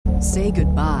Say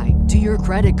goodbye to your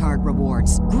credit card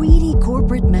rewards. Greedy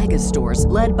corporate mega stores,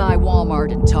 led by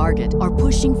Walmart and Target, are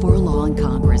pushing for a law in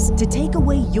Congress to take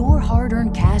away your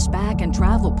hard-earned cash back and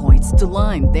travel points to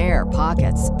line their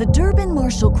pockets. The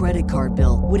Durbin-Marshall credit card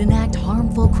bill would enact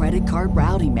harmful credit card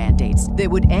routing mandates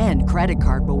that would end credit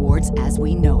card rewards as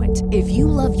we know it. If you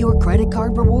love your credit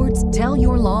card rewards, tell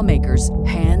your lawmakers,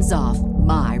 hands off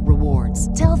my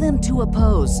rewards. Tell them to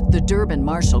oppose the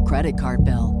Durbin-Marshall credit card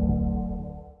bill.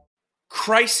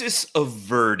 Crisis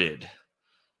averted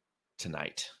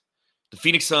tonight. The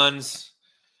Phoenix Suns,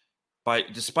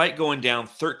 despite going down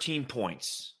 13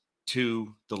 points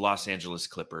to the Los Angeles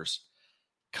Clippers,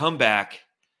 come back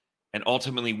and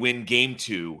ultimately win Game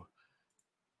 2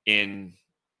 in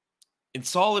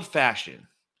solid fashion.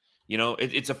 You know,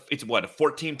 it's a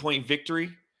 14-point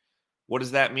victory. What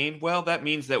does that mean? Well, that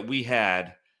means that we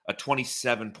had a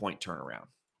 27-point turnaround.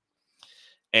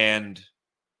 And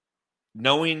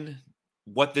knowing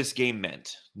what this game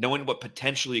meant, knowing what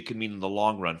potentially it could mean in the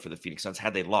long run for the Phoenix Suns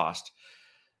had they lost,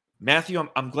 Matthew,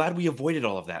 I'm glad we avoided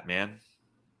all of that, man.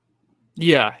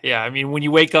 Yeah. I mean, when you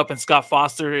wake up and Scott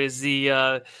Foster is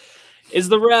the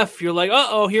ref, you're like,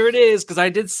 uh-oh, here it is. Because I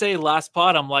did say last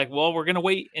pod, I'm like, well, we're going to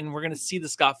wait and we're going to see the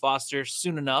Scott Foster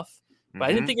soon enough. But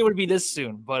I didn't think it would be this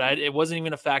soon. But it wasn't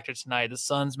even a factor tonight. The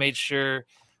Suns made sure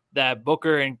that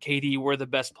Booker and KD were the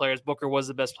best players. Booker was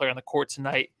the best player on the court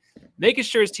tonight, making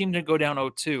sure his team didn't go down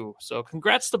 0-2. So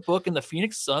congrats to Book and the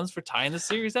Phoenix Suns for tying the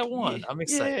series at 1. I'm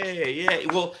excited. Yeah.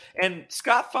 Well, and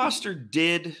Scott Foster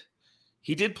did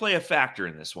play a factor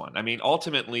in this one. I mean,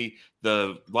 ultimately,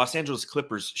 the Los Angeles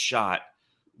Clippers shot,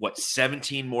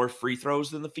 17 more free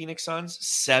throws than the Phoenix Suns?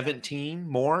 17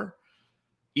 more?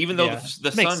 Even though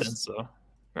the makes Suns... sense, though,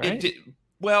 right?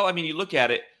 Well, I mean, you look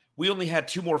at it, we only had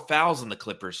 2 more fouls than the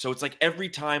Clippers. So it's like every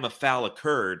time a foul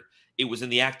occurred, it was in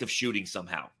the act of shooting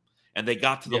somehow. And they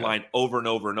got to the line over and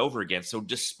over and over again. So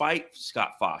despite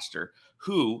Scott Foster,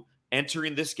 who,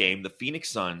 entering this game, the Phoenix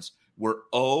Suns were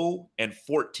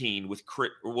 0-14 with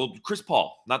Chris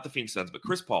Paul, not the Phoenix Suns, but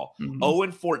Chris Paul,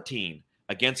 0-14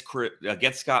 against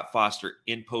Scott Foster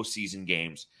in postseason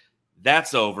games.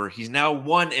 That's over. He's now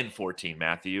 1-14,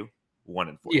 Matthew.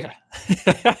 1-14. Yeah.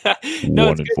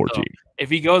 No, 1-14. If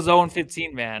he goes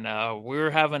 0-15, man, we're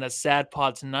having a sad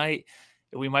pod tonight.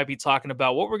 We might be talking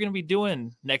about what we're going to be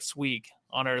doing next week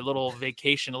on our little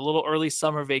vacation, a little early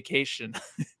summer vacation.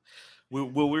 We're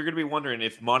going to be wondering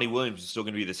if Monty Williams is still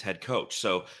going to be this head coach.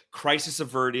 So crisis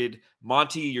averted.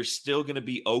 Monty, you're still going to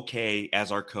be okay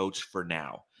as our coach for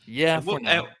now. Yeah,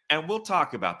 and we'll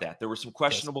talk about that. There were some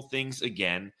questionable things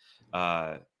again.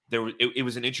 It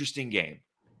was an interesting game.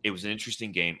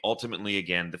 Ultimately,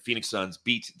 again, the Phoenix Suns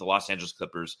beat the Los Angeles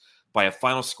Clippers by a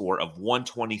final score of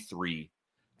 123-109.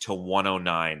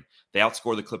 They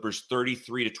outscored the Clippers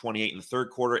 33-28 in the third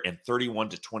quarter and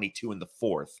 31-22 in the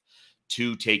fourth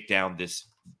to take down this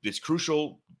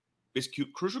crucial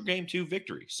Game 2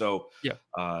 victory. So,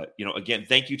 again,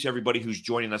 thank you to everybody who's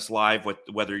joining us live,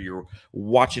 whether you're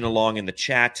watching along in the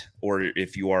chat or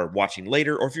if you are watching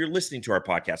later or if you're listening to our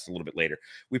podcast a little bit later.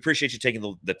 We appreciate you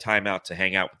taking the time out to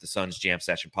hang out with the Suns Jam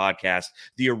Session podcast,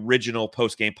 the original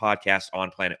post-game podcast on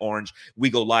Planet Orange. We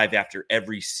go live after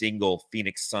every single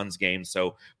Phoenix Suns game,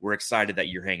 so we're excited that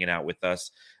you're hanging out with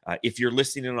us. If you're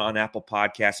listening on Apple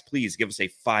Podcasts, please give us a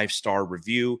 5-star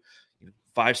review.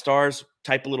 5 stars,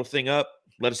 type a little thing up,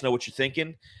 let us know what you're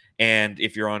thinking. And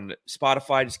if you're on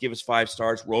Spotify, just give us 5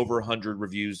 stars. We're over 100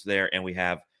 reviews there, and we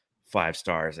have 5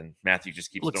 stars. And Matthew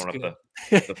just keeps throwing up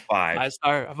the 5.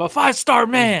 5-star. I'm a 5-star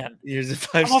man. Here's a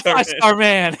 5-star. I'm a 5-star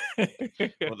man.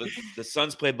 Well, the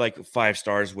Suns played like 5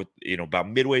 stars with about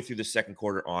midway through the second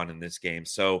quarter on in this game.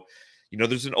 So,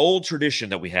 there's an old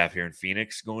tradition that we have here in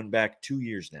Phoenix going back 2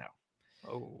 years now.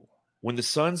 Oh. When the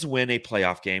Suns win a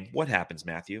playoff game, what happens,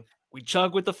 Matthew? We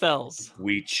chug with the fells.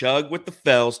 Chugging with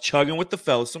the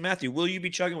fellas. So, Matthew, will you be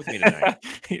chugging with me tonight?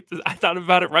 I thought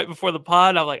about it right before the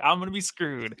pod. I'm like, I'm going to be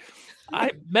screwed.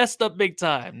 I messed up big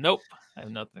time. Nope. I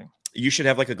have nothing. You should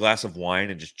have like a glass of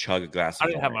wine and just chug a glass of wine.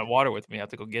 I didn't have my water with me. I have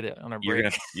to go get it on our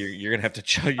break. You're gonna have to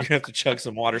chug. You're gonna have to chug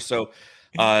some water. So,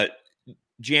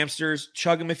 Jamsters,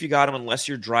 chug them if you got them, unless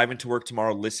you're driving to work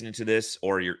tomorrow listening to this,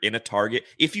 or you're in a Target.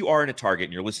 If you are in a Target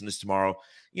and you're listening to this tomorrow,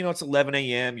 it's 11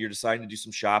 a.m., you're deciding to do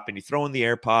some shopping, you throw in the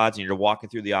AirPods, and you're walking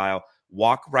through the aisle.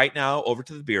 Walk right now over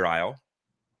to the beer aisle.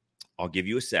 I'll give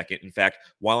you a second. In fact,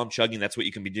 while I'm chugging, that's what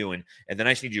you can be doing. And then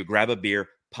I just need you to grab a beer,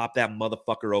 pop that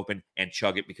motherfucker open, and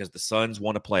chug it because the Suns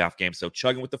won a playoff game. So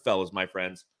chugging with the fellas, my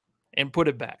friends. And put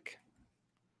it back.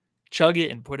 Chug it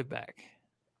and put it back.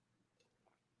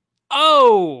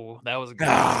 Oh, that was good.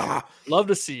 Love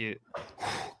to see it.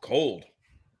 Cold.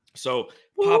 So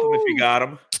pop them if you got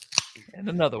them. And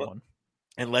another one.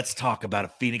 And let's talk about a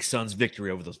Phoenix Suns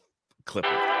victory over those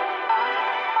Clippers.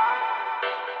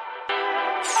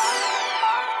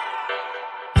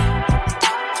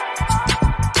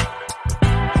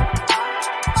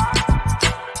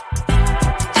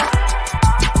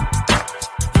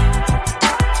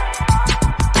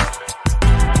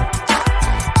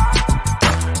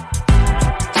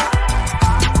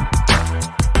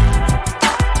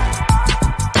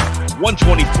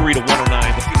 (123 to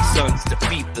 109), the Phoenix Suns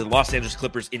defeat the Los Angeles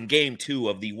Clippers in Game 2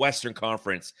 of the Western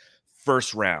Conference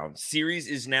first round. Series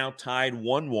is now tied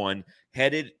 1-1,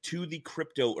 headed to the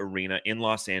Crypto Arena in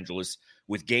Los Angeles,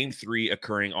 with Game 3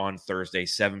 occurring on Thursday,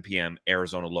 7 p.m.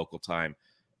 Arizona local time.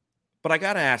 But I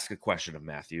got to ask a question of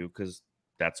Matthew, because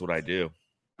that's what I do.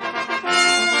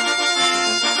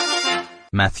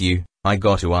 Matthew, I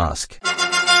got to ask.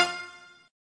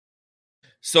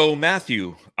 So,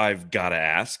 Matthew, I've got to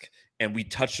ask, and we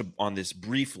touched on this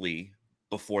briefly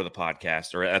before the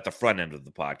podcast, or at the front end of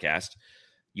the podcast.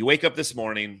 You wake up this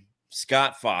morning,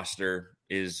 Scott Foster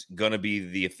is going to be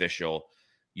the official.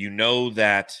 You know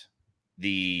that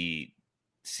the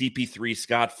CP3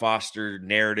 Scott Foster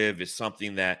narrative is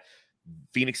something that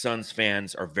Phoenix Suns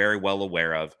fans are very well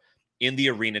aware of. In the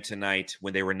arena tonight,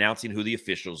 when they were announcing who the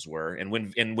officials were, and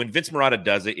when Vince Marotta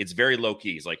does it, it's very low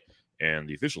key. He's like, and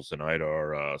the officials tonight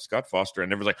are Scott Foster,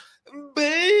 and everyone's like,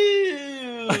 boo!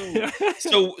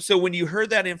 So when you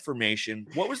heard that information,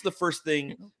 what was the first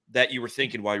thing that you were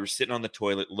thinking while you were sitting on the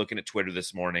toilet looking at Twitter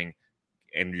this morning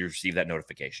and you received that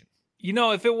notification? You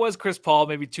know, if it was Chris Paul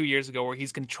maybe 2 years ago where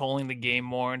he's controlling the game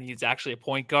more and he's actually a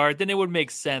point guard, then it would make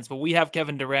sense. But we have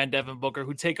Kevin Durant, Devin Booker,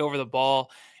 who take over the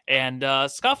ball. And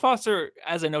Scott Foster,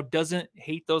 as I know, doesn't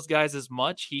hate those guys as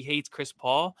much. He hates Chris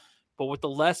Paul. But with the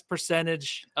less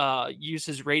percentage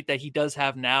usage rate that he does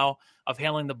have now of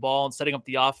handling the ball and setting up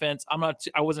the offense,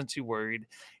 I wasn't too worried.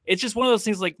 It's just one of those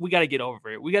things like we got to get over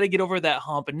it. We got to get over that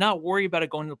hump and not worry about it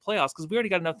going to the playoffs because we already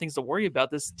got enough things to worry about.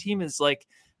 This team is like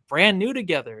brand new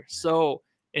together. So,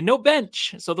 and no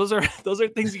bench. So those are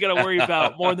things you got to worry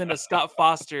about more than a Scott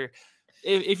Foster.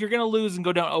 If you're going to lose and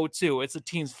go down 0-2, it's the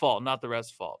team's fault, not the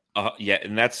ref's fault. Yeah,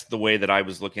 and that's the way that I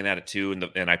was looking at it too,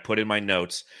 and I put in my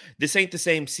notes, this ain't the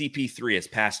same CP3 as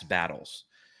past battles.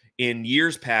 In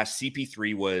years past,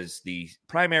 CP3 was the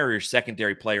primary or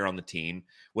secondary player on the team,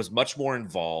 was much more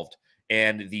involved,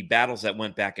 and the battles that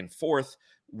went back and forth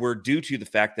were due to the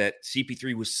fact that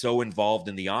CP3 was so involved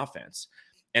in the offense.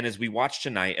 And as we watch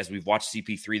tonight, as we've watched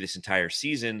CP3 this entire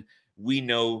season, we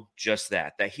know just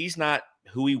that he's not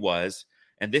who he was.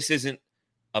 And this isn't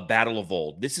a battle of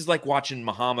old. This is like watching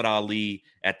Muhammad Ali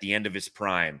at the end of his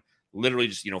prime. Literally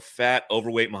just, fat,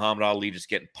 overweight Muhammad Ali just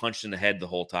getting punched in the head the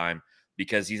whole time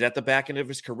because he's at the back end of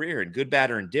his career. And good,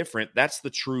 bad, or indifferent, that's the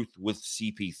truth with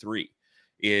CP3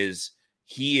 is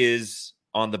he is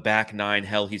on the back nine.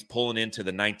 Hell, he's pulling into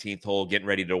the 19th hole, getting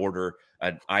ready to order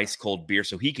an ice-cold beer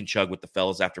so he can chug with the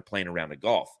fellas after playing a round of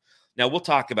golf. Now, we'll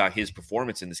talk about his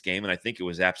performance in this game, and I think it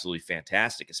was absolutely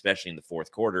fantastic, especially in the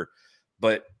fourth quarter.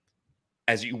 But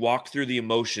as you walk through the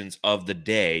emotions of the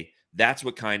day, that's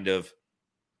what kind of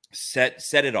set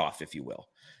it off, if you will.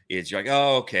 Is you're like,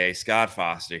 oh, okay, Scott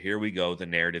Foster, here we go, the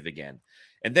narrative again.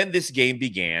 And then this game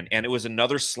began, and it was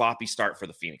another sloppy start for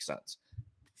the Phoenix Suns.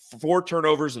 4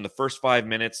 turnovers in the first 5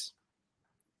 minutes.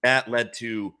 That led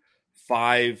to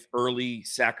 5 early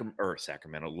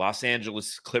Los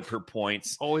Angeles Clipper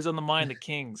points. Always on the mind of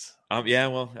Kings. Yeah,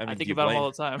 well, I think about them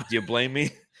all the time. Do you blame me?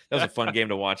 That was a fun game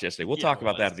to watch yesterday. We'll talk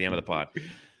about that at the end of the pod.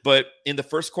 But in the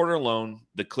first quarter alone,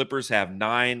 the Clippers have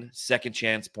 9 second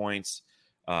chance points,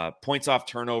 points off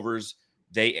turnovers.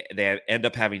 They end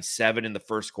up having 7 in the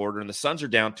first quarter, and the Suns are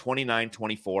down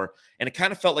 29-24. And it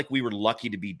kind of felt like we were lucky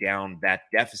to be down that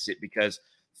deficit because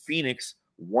Phoenix,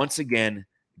 once again,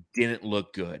 didn't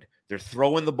look good. They're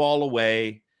throwing the ball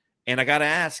away. And I got to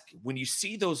ask, when you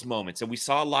see those moments, and we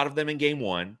saw a lot of them in game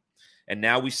 1, and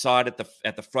now we saw it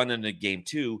at the front end of game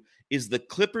 2. Is the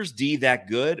Clippers D that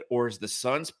good, or is the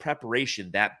Suns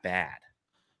preparation that bad?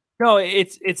 No,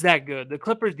 it's that good. The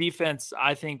Clippers defense,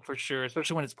 I think for sure,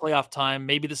 especially when it's playoff time.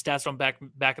 Maybe the stats don't back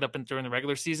it up during the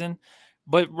regular season,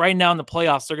 but right now in the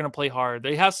playoffs, they're going to play hard.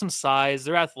 They have some size.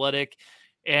 They're athletic,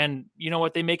 and you know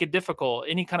what? They make it difficult.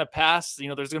 Any kind of pass,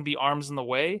 there's going to be arms in the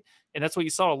way, and that's what you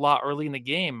saw a lot early in the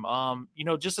game.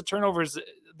 Just the turnovers.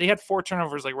 They had 4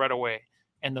 turnovers like right away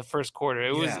in the first quarter.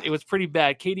 It was pretty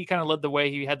bad. KD kind of led the way.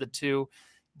 He had the 2.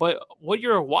 But what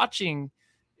you're watching,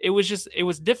 it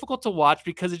was difficult to watch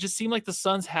because it just seemed like the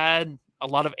Suns had a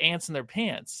lot of ants in their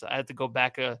pants. I had to go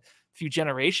back a few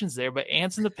generations there, but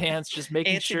ants in the pants, just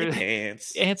making ants sure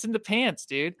ants in the pants,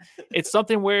 dude. It's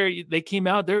something where they came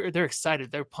out, they're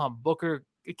excited, they're pumped. Booker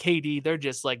KD, they're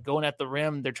just like going at the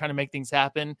rim. They're trying to make things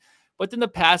happen. But then the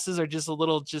passes are just a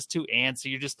little just too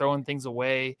antsy. You're just throwing things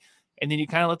away. And then you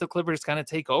kind of let the Clippers kind of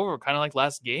take over, kind of like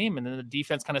last game. And then the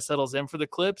defense kind of settles in for the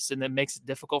Clips, and then makes it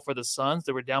difficult for the Suns.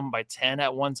 They were down by 10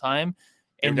 at one time.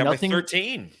 And down nothing, by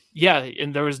 13. Yeah,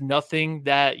 and there was nothing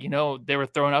that, they were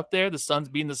throwing up there, the Suns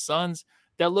being the Suns,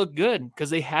 that looked good because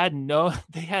they had not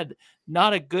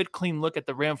a good clean look at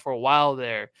the rim for a while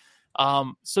there.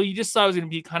 So you just thought it was going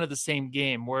to be kind of the same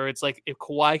game where it's like if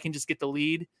Kawhi can just get the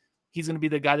lead, he's going to be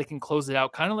the guy that can close it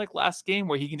out, kind of like last game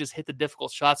where he can just hit the difficult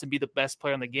shots and be the best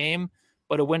player in the game.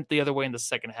 But it went the other way in the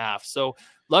second half. So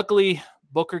luckily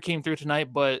Booker came through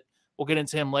tonight, but we'll get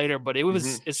into him later. But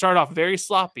it started off very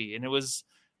sloppy, and it was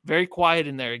very quiet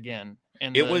in there again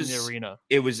in the arena.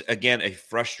 It was, again, a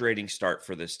frustrating start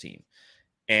for this team.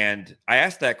 And I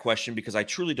asked that question because I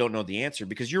truly don't know the answer,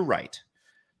 because you're right.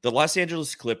 The Los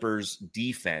Angeles Clippers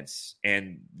defense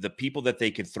and the people that they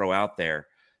can throw out there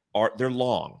they're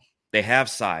long. They have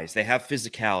size, they have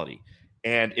physicality.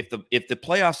 And if the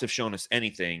playoffs have shown us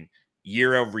anything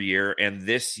year over year, and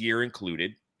this year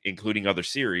including other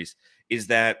series, is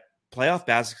that playoff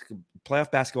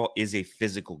basketball is a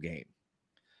physical game.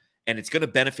 And it's going to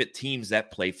benefit teams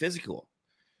that play physical.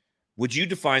 Would you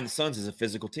define the Suns as a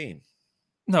physical team?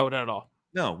 No, not at all.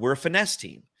 No, we're a finesse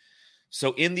team.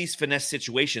 So in these finesse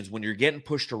situations, when you're getting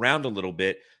pushed around a little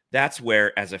bit, that's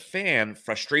where, as a fan,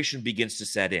 frustration begins to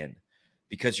set in.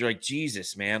 Because you're like,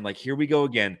 Jesus, man, like, here we go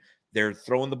again. They're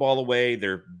throwing the ball away.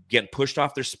 They're getting pushed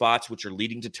off their spots, which are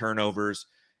leading to turnovers.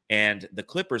 And the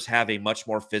Clippers have a much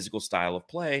more physical style of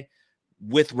play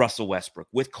with Russell Westbrook,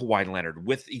 with Kawhi Leonard,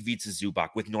 with Ivica Zubac,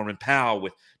 with Norman Powell,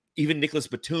 with even Nicholas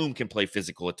Batum can play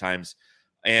physical at times.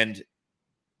 And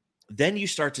then you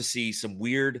start to see some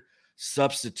weird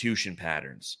substitution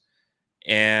patterns.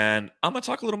 And I'm going to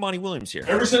talk a little Monty Williams here.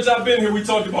 Ever since I've been here, we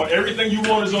talked about everything you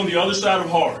want is on the other side of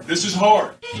hard. This is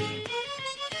hard.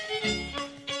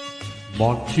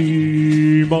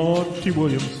 Monty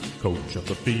Williams, coach of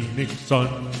the Phoenix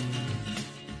Suns.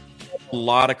 A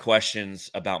lot of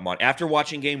questions about Monty. After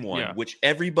watching game one, which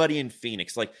everybody in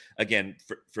Phoenix, like, again,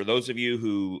 for those of you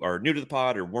who are new to the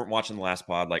pod or weren't watching the last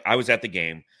pod, like, I was at the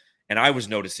game and I was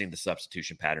noticing the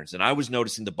substitution patterns and I was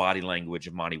noticing the body language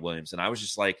of Monty Williams. And I was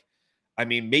just like, I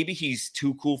mean, maybe he's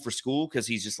too cool for school because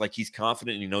he's just like, he's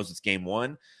confident and he knows it's game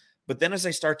one. But then as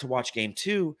I start to watch game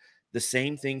two, the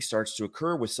same thing starts to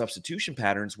occur with substitution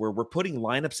patterns where we're putting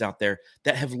lineups out there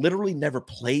that have literally never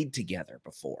played together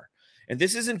before. And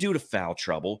this isn't due to foul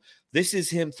trouble. This is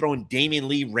him throwing Damian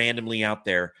Lee randomly out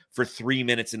there for 3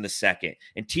 minutes in the second.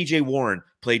 And TJ Warren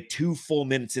played 2 full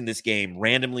minutes in this game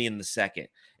randomly in the second.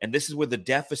 And this is where the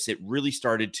deficit really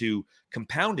started to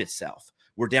compound itself.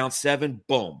 We're down 7,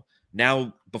 boom.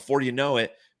 Now, before you know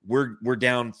it, we're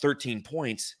down 13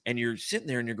 points, and you're sitting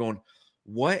there and you're going,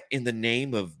 what in the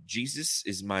name of Jesus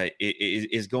is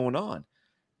going on?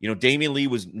 You know, Damian Lee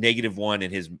was -1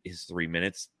 in his 3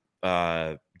 minutes.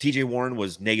 TJ Warren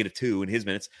was -2 in his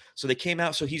minutes. So they came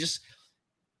out. So he just,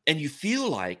 and you feel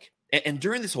like, and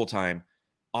during this whole time,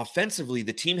 offensively,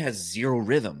 the team has zero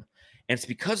rhythm. And it's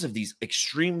because of these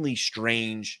extremely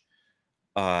strange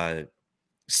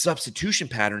substitution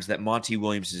patterns that Monty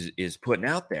Williams is putting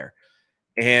out there.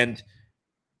 And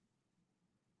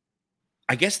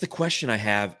I guess the question I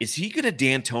have, is he going to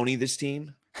D'Antoni this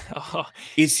team?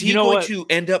 Is he going to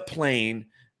end up playing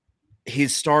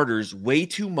his starters way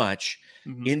too much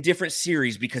in different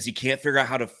series because he can't figure out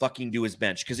how to fucking do his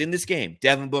bench? Because in this game,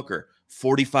 Devin Booker,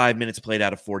 45 minutes played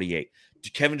out of 48.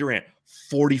 Kevin Durant,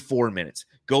 44 minutes.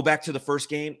 Go back to the first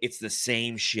game, it's the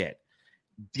same shit.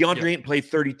 DeAndre Ayton played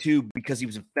 32 because he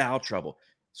was in foul trouble.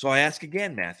 So I ask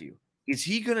again, Matthew, is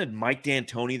he going to Mike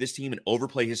D'Antoni this team and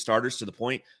overplay his starters to the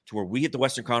point to where we hit the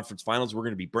Western Conference Finals, we're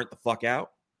going to be burnt the fuck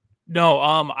out? No,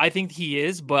 I think he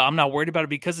is, but I'm not worried about it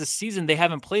because this season they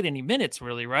haven't played any minutes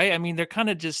really, right? I mean, they're kind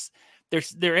of just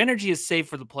their energy is saved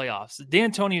for the playoffs.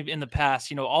 D'Antoni in the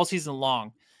past, all season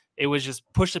long, it was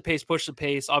just push the pace.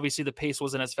 Obviously, the pace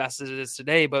wasn't as fast as it is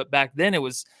today, but back then it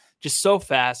was just so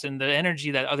fast, and the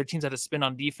energy that other teams had to spend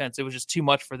on defense, it was just too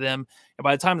much for them. And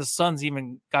by the time the Suns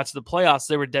even got to the playoffs,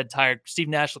 they were dead tired. Steve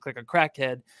Nash looked like a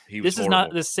crackhead. This is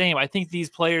not the same. I think these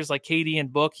players like KD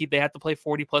and Book, they have to play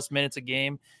 40-plus minutes a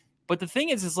game. But the thing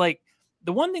is like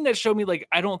the one thing that showed me, like,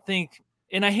 I don't think,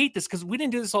 and I hate this because we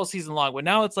didn't do this all season long, but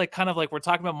now it's like kind of like we're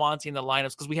talking about Monty and the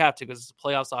lineups because we have to, because it's the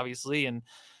playoffs, obviously. And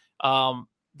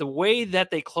the way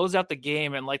that they close out the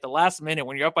game and like the last minute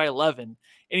when you're up by 11 and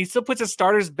he still puts his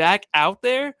starters back out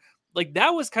there, like that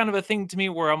was kind of a thing to me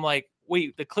where I'm like,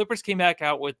 wait, the Clippers came back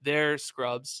out with their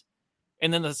scrubs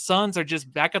and then the Suns are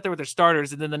just back out there with their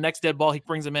starters. And then the next dead ball, he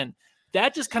brings them in.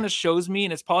 that just kind of shows me,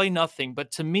 and it's probably nothing,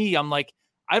 but to me, I'm like,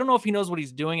 I don't know if he knows what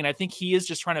he's doing, and I think he is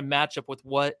just trying to match up with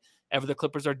whatever the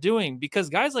Clippers are doing, because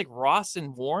guys like Ross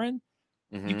and Warren,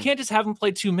 you can't just have them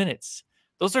play 2 minutes.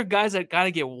 Those are guys that got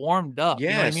to get warmed up. Yes.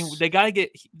 You know what I mean?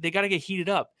 They got to get heated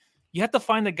up. You have to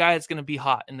find the guy that's going to be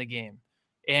hot in the game,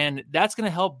 and that's going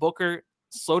to help Booker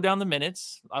slow down the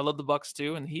minutes. I love the Bucks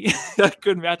too, and he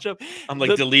good matchup. I'm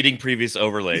like deleting previous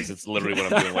overlays. It's literally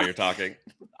what I'm doing while you're talking.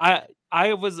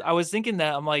 I was thinking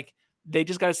that I'm like, they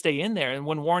just got to stay in there. And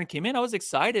when Warren came in, I was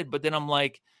excited, but then I'm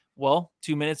like, well,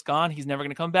 2 minutes gone. He's never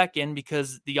going to come back in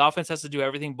because the offense has to do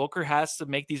everything. Booker has to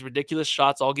make these ridiculous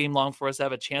shots all game long for us to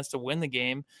have a chance to win the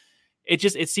game.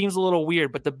 It seems a little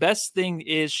weird, but the best thing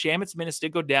is Shamet's minutes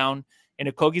did go down and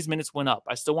Okogie's minutes went up.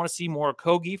 I still want to see more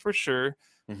Okogie for sure.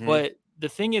 But the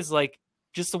thing is, like,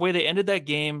 just the way they ended the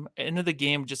game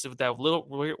just with that little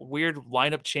weird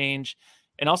lineup change.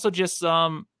 And also just,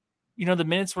 the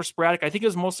minutes were sporadic. I think it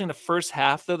was mostly in the first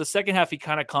half, though. The second half, he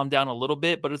kind of calmed down a little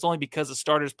bit, but it's only because the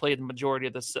starters played the majority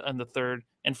of in the third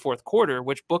and fourth quarter,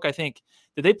 which Book, I think,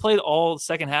 did they play all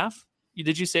second half?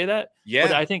 Did you say that? Yeah.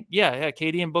 But I think,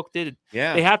 KD and Book did.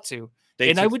 Yeah. They had to.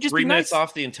 They took 3 minutes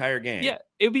off the entire game. Yeah.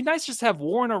 It would be nice just to have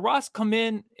Warren or Ross come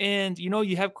in and,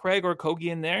 you have Craig or Okogie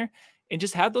in there and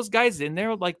just have those guys in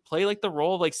there, like play like the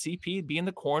role of like CP, be in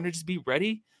the corner, just be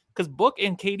ready. Because Book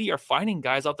and KD are finding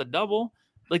guys off the double.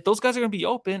 Like, those guys are going to be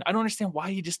open. I don't understand why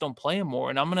you just don't play them more.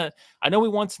 And I know we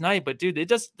won tonight, but dude, it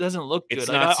just doesn't look good.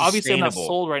 Like, obviously, I'm not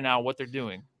sold right now what they're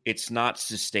doing. It's not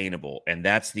sustainable. And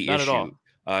that's the issue. At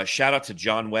all. Shout out to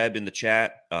John Webb in the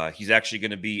chat. He's actually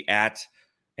going to be at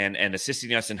and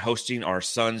assisting us in hosting our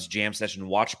Suns Jam Session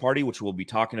watch party, which we'll be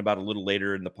talking about a little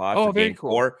later in the pod. Oh, for very game cool.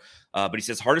 4. But he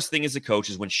says, hardest thing as a coach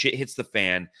is when shit hits the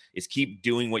fan is keep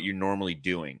doing what you're normally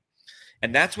doing.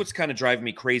 And that's what's kind of driving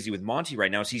me crazy with Monty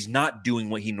right now is he's not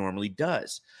doing what he normally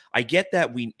does. I get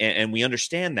that we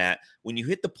understand that when you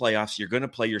hit the playoffs, you're going to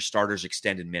play your starters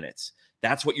extended minutes.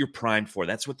 That's what you're primed for.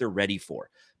 That's what they're ready for.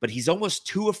 But he's almost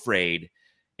too afraid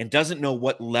and doesn't know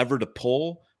what lever to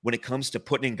pull when it comes to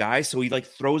putting in guys. So he like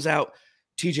throws out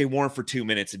TJ Warren for 2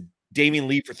 minutes and Damian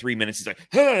Lee for 3 minutes. He's like,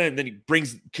 and then he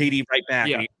brings KD right back.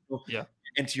 Yeah.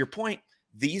 And to your point,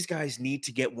 these guys need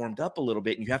to get warmed up a little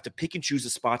bit, and you have to pick and choose the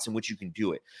spots in which you can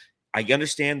do it. I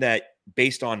understand that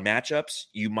based on matchups,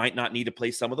 you might not need to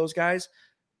play some of those guys,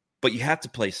 but you have to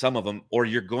play some of them, or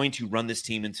you're going to run this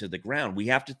team into the ground. We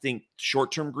have to think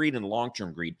short-term greed and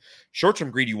long-term greed.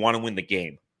 Short-term greed, you want to win the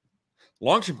game.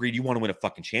 Long-term greed, you want to win a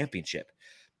fucking championship.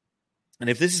 And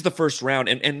if this is the first round,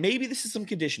 and maybe this is some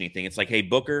conditioning thing, it's like, hey,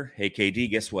 Booker, hey, KD,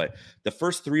 guess what? The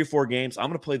first 3 or 4 games, I'm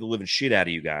going to play the living shit out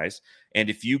of you guys. And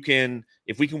if we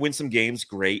can win some games,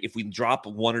 great. If we drop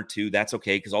 1 or 2, that's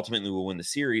okay, because ultimately we'll win the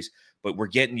series. But we're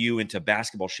getting you into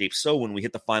basketball shape. So when we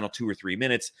hit the final 2 or 3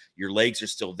 minutes, your legs are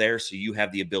still there, so you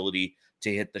have the ability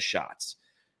to hit the shots.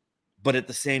 But at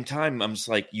the same time, I'm just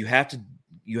like, you have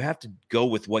to go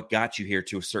with what got you here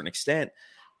to a certain extent.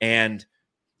 And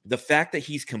the fact that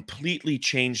he's completely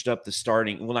changed up the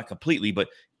starting, well, not completely, but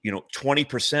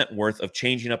 20% worth of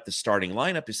changing up the starting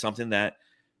lineup is something that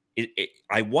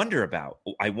I wonder about.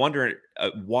 I wonder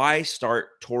why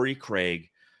start Torrey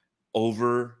Craig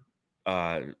over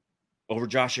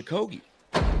Josh Okogie.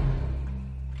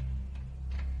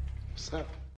 What's up?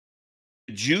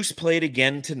 Juice played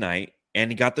again tonight,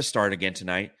 and he got the start again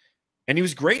tonight, and he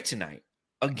was great tonight.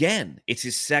 Again, it's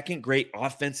his second great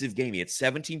offensive game. He had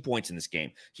 17 points in this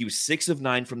game. He was 6 of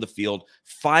 9 from the field,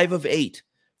 5 of 8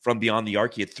 from beyond the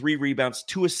arc. He had 3 rebounds,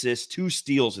 2 assists, 2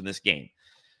 steals in this game.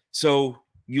 So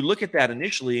you look at that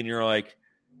initially and you're like,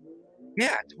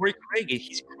 yeah, Torrey Craig,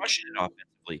 he's crushing it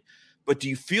offensively. But do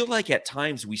you feel like at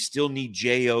times we still need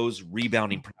J.O.'s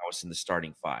rebounding prowess in the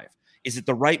starting 5? Is it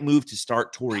the right move to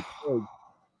start Torrey Craig?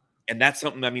 And that's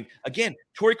something, I mean, again,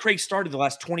 Torrey Craig started the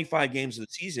last 25 games of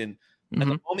the season. And the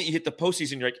moment you hit the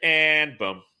postseason, you're like, and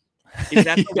boom. Is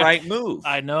that the right move?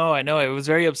 I know. It was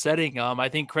very upsetting. I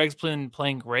think Craig's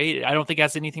playing great. I don't think it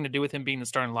has anything to do with him being the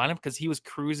starting lineup because he was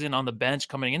cruising on the bench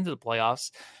coming into the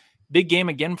playoffs. Big game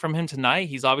again from him tonight.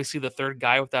 He's obviously the third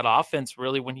guy with that offense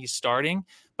really when he's starting.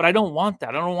 But I don't want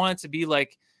that. I don't want it to be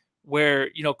like where,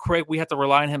 Craig, we have to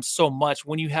rely on him so much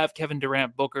when you have Kevin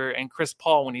Durant, Booker, and Chris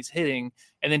Paul when he's hitting,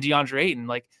 and then DeAndre Ayton.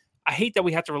 Like, I hate that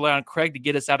we have to rely on Craig to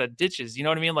get us out of ditches. You know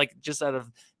what I mean? Like, just out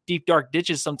of deep, dark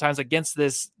ditches sometimes against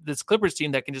this Clippers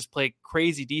team that can just play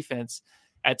crazy defense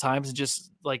at times and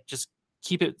just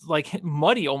keep it like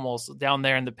muddy almost down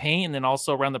there in the paint and then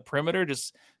also around the perimeter,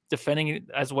 just defending it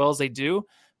as well as they do.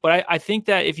 But I think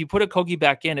that if you put Okogie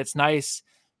back in, it's nice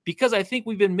because I think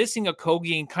we've been missing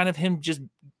Okogie and kind of him just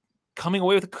coming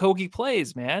away with Okogie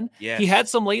plays, man. Yes. He had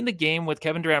some late in the game with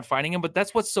Kevin Durant finding him, but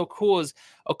that's what's so cool is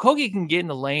Okogie can get in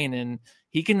the lane and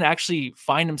he can actually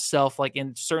find himself like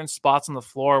in certain spots on the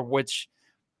floor, which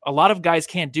a lot of guys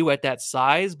can't do at that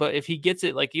size. But if he gets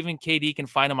it, like even KD can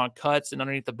find him on cuts and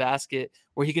underneath the basket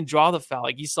where he can draw the foul.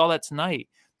 Like you saw that tonight.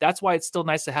 That's why it's still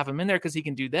nice to have him in there because he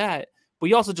can do that. But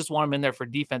you also just want him in there for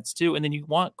defense too. And then you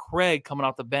want Craig coming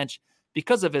off the bench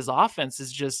because of his offense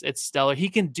is just, it's stellar. He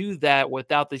can do that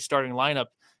without the starting lineup,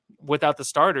 without the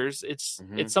starters. It's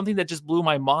something that just blew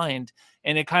my mind,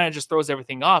 and it kind of just throws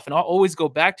everything off. And I'll always go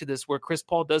back to this where Chris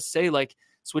Paul does say like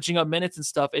switching up minutes and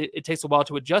stuff, it takes a while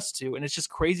to adjust to. And it's just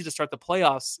crazy to start the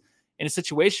playoffs in a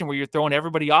situation where you're throwing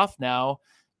everybody off now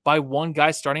by one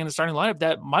guy starting in the starting lineup.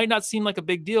 That might not seem like a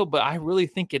big deal, but I really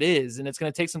think it is. And it's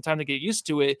going to take some time to get used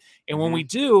to it. And when we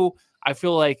do, I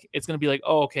feel like it's going to be like,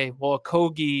 oh, okay, well,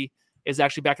 Okogie is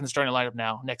actually back in the starting lineup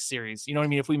now next series. You know what I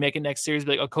mean? If we make it next series,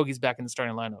 be like, Okogie's back in the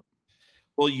starting lineup.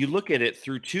 Well, you look at it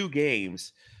through 2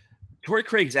 games, Torrey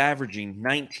Craig's averaging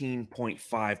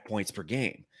 19.5 points per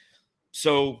game.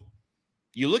 So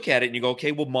you look at it and you go,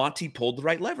 okay, well, Monty pulled the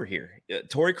right lever here.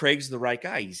 Torrey Craig's the right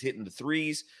guy. He's hitting the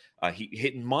threes. He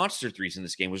hitting monster threes in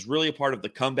this game, was really a part of the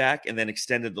comeback and then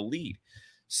extended the lead.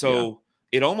 So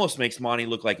it almost makes Monty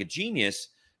look like a genius.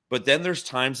 But then there's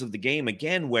times of the game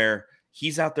again where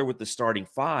he's out there with the starting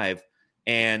 5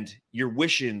 and you're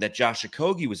wishing that Josh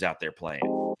Okogie was out there playing.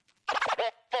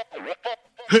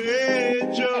 Hey,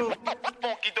 Joe.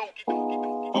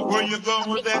 Where you going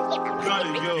with that?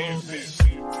 Gotta go.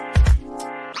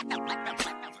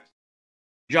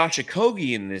 Josh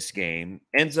Okogie in this game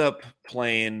ends up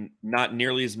playing not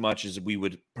nearly as much as we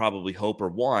would probably hope or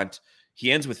want.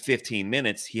 He ends with 15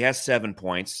 minutes. He has 7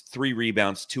 points, 3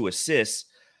 rebounds, 2 assists.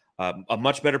 A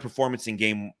much better performance than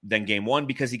game 1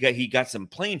 because he got some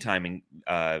playing time in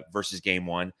versus game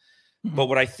 1. But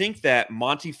what I think that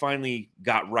Monty finally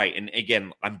got right, and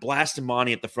again, I'm blasting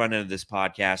Monty at the front end of this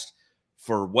podcast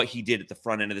for what he did at the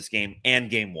front end of this game and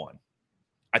game 1.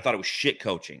 I thought it was shit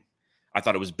coaching. I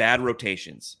thought it was bad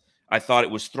rotations. I thought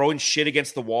it was throwing shit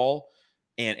against the wall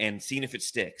and seeing if it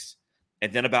sticks.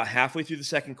 And then about halfway through the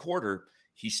second quarter,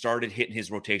 he started hitting his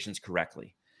rotations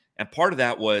correctly. And part of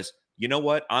that was, you know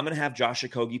what? I'm going to have Josh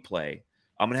Okogie play.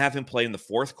 I'm going to have him play in the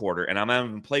fourth quarter, and I'm going to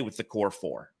have him play with the core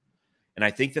 4. And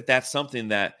I think that that's something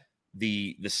that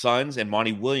the Suns and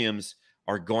Monty Williams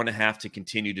are going to have to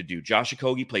continue to do. Josh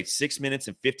Okogie played 6 minutes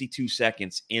and 52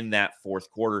 seconds in that fourth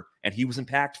quarter, and he was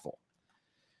impactful.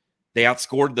 They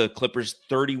outscored the Clippers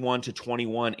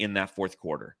 31-21 in that fourth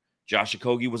quarter. Josh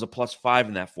Okogie was a +5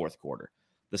 in that fourth quarter.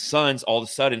 The Suns all of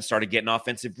a sudden started getting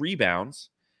offensive rebounds,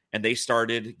 and they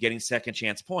started getting second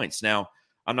chance points. Now,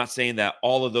 I'm not saying that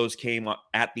all of those came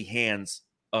at the hands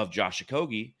of Josh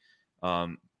Okogie.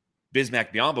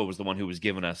 Bismack Biyombo was the one who was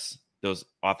giving us those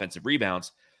offensive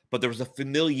rebounds, but there was a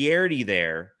familiarity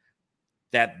there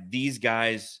that these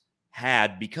guys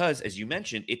had because, as you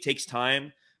mentioned, it takes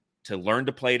time to learn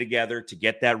to play together, to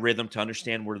get that rhythm, to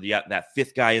understand where that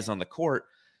fifth guy is on the court.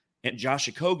 And Josh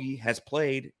Okogie has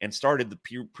played and started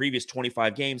the previous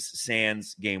 25 games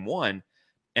sans game 1.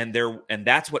 And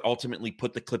that's what ultimately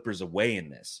put the Clippers away in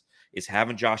this, is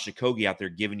having Josh Okogie out there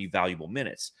giving you valuable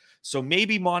minutes. So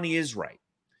maybe Monty is right.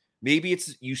 Maybe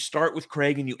it's you start with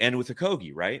Craig and you end with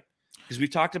Okogie, right? Because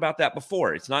we've talked about that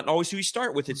before. It's not always who you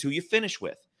start with, it's who you finish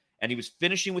with. And he was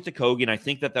finishing with Okogie, and I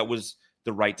think that was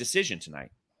the right decision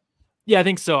tonight. Yeah, I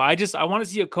think so. I want to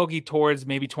see Okogie towards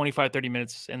maybe 25, 30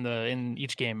 minutes in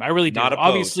each game. I really do. Not opposed.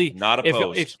 Obviously, not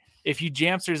opposed. If you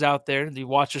jamsters out there, you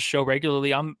watch the show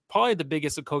regularly, I'm probably the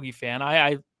biggest Okogie fan.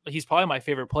 He's probably my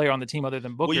favorite player on the team other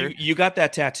than Booker. Well, you got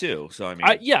that tattoo, so I mean.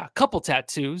 Yeah, a couple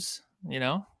tattoos, you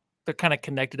know. They're kind of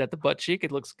connected at the butt cheek.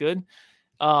 It looks good.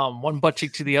 One butt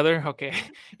cheek to the other. Okay.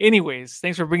 Anyways,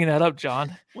 thanks for bringing that up,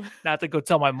 John. Not to go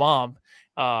tell my mom.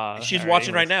 She's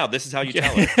watching right now. This is how you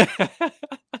tell her.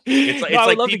 It's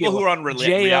like people who are on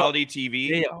reality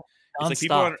TV. It's like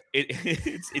people on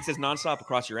it says nonstop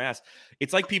across your ass.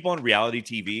 It's like people on reality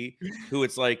TV who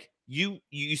it's like you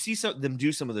see them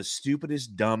do some of the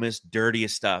stupidest, dumbest,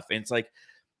 dirtiest stuff, and it's like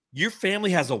your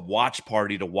family has a watch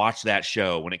party to watch that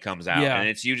show when it comes out, and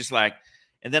it's you just like.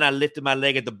 And then I lifted my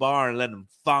leg at the bar and let them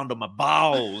fondle my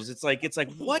balls. It's like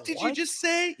what did you just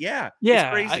say? Yeah, it's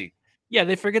crazy.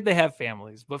 They forget they have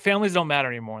families, but families don't matter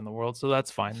anymore in the world, so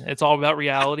that's fine. It's all about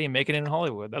reality and making it in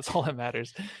Hollywood. That's all that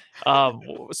matters.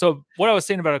 So what I was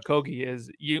saying about Okogie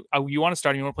is you want to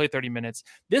start, you want to play 30 minutes.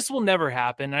 This will never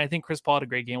happen, and I think Chris Paul had a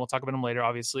great game. We'll talk about him later,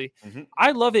 obviously. Mm-hmm.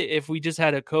 I love it if we just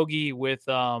had Okogie with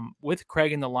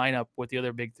Craig in the lineup with the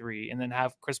other big three, and then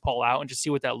have Chris Paul out and just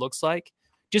see what that looks like.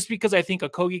 just because I think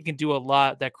Okogie can do a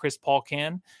lot that Chris Paul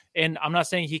can. And I'm not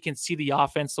saying he can see the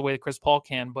offense the way that Chris Paul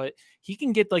can, but he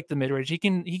can get like the mid-range. He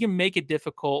can make it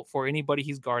difficult for anybody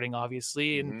he's guarding,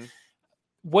 obviously. And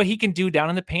what he can do down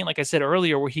in the paint, like I said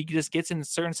earlier, where he just gets in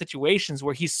certain situations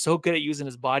where he's so good at using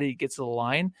his body to get to the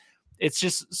line. It's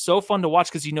just so fun to watch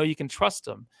because you can trust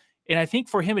him. And I think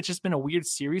for him, it's just been a weird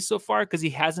series so far because he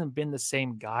hasn't been the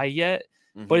same guy yet.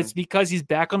 But it's because he's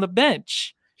back on the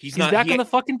bench. He's back on the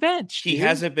fucking bench. He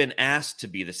hasn't been asked to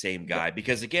be the same guy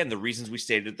because, again, the reasons we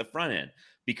stated at the front end,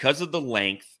 because of the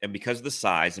length and because of the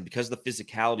size and because of the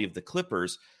physicality of the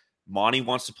Clippers, Monty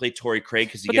wants to play Torrey Craig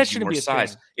because he gives you more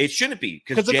size. It shouldn't be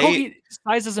because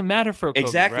size doesn't matter for Okogie,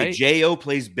 exactly. Right? Jo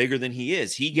plays bigger than he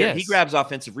is. He grabs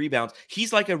offensive rebounds.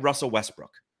 He's like a Russell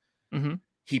Westbrook.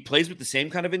 He plays with the same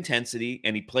kind of intensity,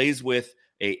 and he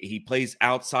plays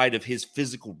outside of his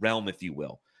physical realm, if you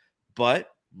will. But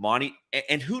Monty,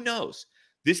 and who knows?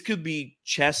 This could be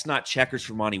chess, not checkers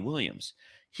for Monty Williams.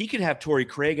 He could have Torrey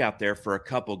Craig out there for a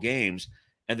couple games,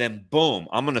 and then boom,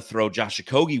 I'm going to throw Josh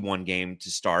Okogie one game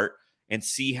to start and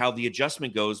see how the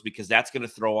adjustment goes because that's going to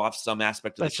throw off some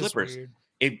aspect of the Clippers.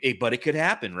 But it could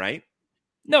happen, right?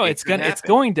 No, it's going to happen. It's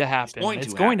going to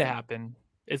happen.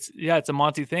 It's a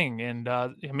Monty thing.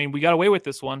 And we got away with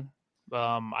this one.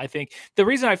 I think the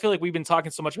reason I feel like we've been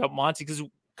talking so much about Monty, because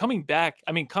coming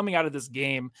out of this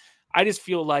game, I just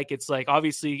feel like it's like,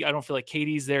 obviously, I don't feel like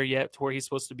KD's there yet to where he's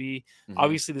supposed to be.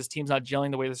 Obviously, this team's not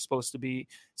gelling the way they're supposed to be.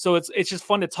 So it's just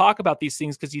fun to talk about these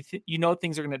things because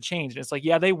things are going to change. And it's like,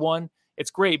 yeah, they won. It's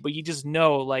great. But you just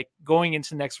know, like, going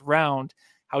into the next round,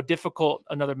 how difficult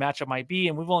another matchup might be.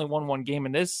 And we've only won one game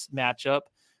in this matchup.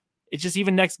 It's just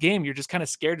even next game, you're just kind of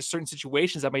scared of certain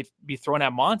situations that might be thrown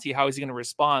at Monty. How is he going to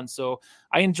respond? So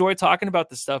I enjoy talking about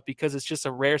this stuff because it's just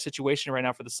a rare situation right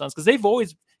now for the Suns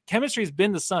because chemistry has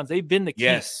been the Suns. They've been the Kings,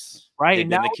 yes, right? They've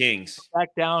been the Kings.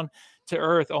 Back down to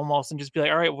earth almost and just be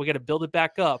like, all right, we got to build it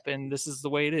back up. And this is the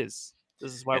way it is.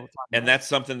 This is why we're talking about. And that's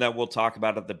something that we'll talk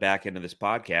about at the back end of this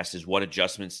podcast is what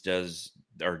adjustments do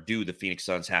the Phoenix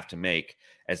Suns have to make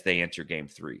as they enter game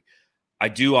 3. I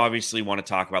do obviously want to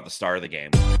talk about the star of the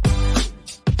game.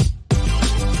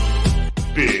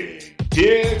 Big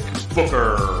Dick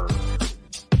Booker.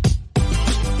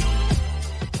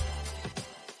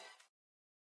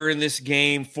 In this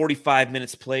game, 45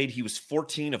 minutes played, he was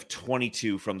 14 of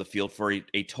 22 from the field for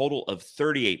a total of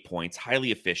 38 points,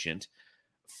 highly efficient,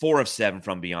 4 of 7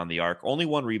 from beyond the arc, only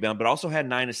 1 rebound, but also had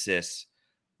 9 assists,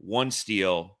 1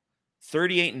 steal,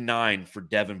 38-9 for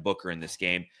Devin Booker in this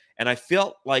game. And I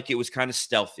felt like it was kind of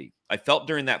stealthy. I felt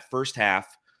during that first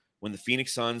half when the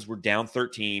Phoenix Suns were down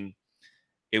 13,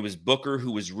 it was Booker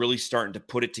who was really starting to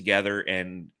put it together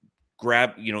and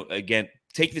grab, again,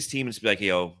 take this team and just be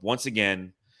like, once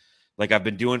again, like I've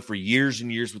been doing for years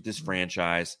and years with this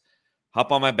franchise,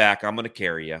 hop on my back. I'm going to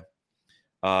carry you.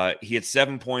 He had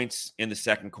 7 points in the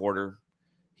second quarter.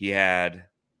 He had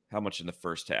how much in the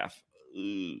first half?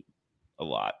 A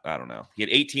lot. I don't know. He had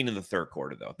 18 in the third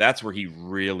quarter, though. That's where he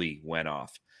really went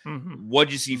off.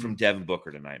 What'd you see from Devin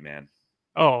Booker tonight, man?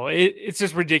 Oh, it's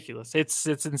just ridiculous. It's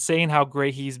insane how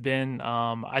great he's been.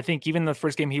 I think even the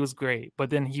first game he was great, but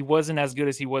then he wasn't as good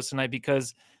as he was tonight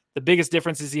because the biggest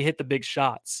difference is he hit the big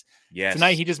shots. Yes.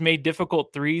 Tonight he just made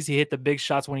difficult threes. He hit the big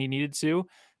shots when he needed to.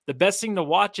 The best thing to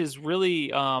watch is really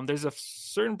there's a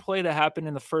certain play that happened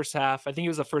in the first half. I think it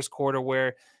was the first quarter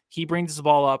where he brings the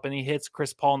ball up and he hits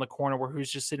Chris Paul in the corner where he's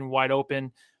just sitting wide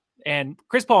open, and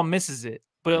Chris Paul misses it.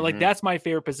 But like that's my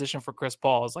favorite position for Chris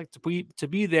Paul is like to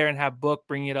be there and have Book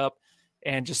bring it up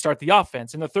and just start the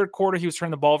offense. In the third quarter, he was turning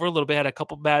the ball over a little bit, had a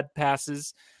couple bad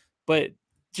passes, but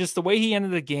just the way he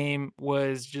ended the game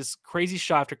was just crazy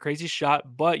shot after crazy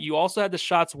shot. But you also had the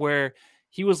shots where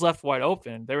he was left wide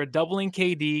open. They were doubling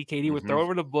KD. KD would throw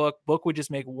over to Book. Book would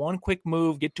just make one quick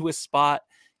move, get to his spot,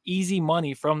 easy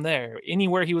money from there,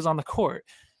 anywhere he was on the court.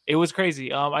 It was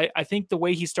crazy. I think the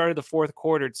way he started the fourth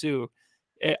quarter too,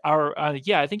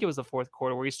 I think it was the fourth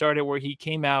quarter where he started, where he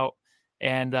came out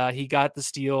and he got the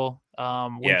steal,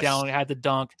 went down, had the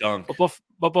dunk.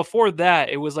 But before that,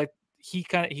 it was like he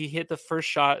hit the first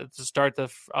shot to start the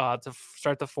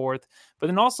fourth. But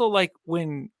then also like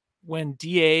when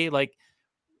DA went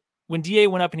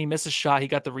up and he missed a shot, he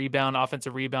got the rebound,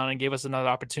 offensive rebound, and gave us another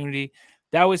opportunity.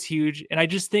 That was huge. And I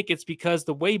just think it's because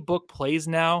the way Book plays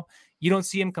now, you don't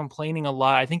see him complaining a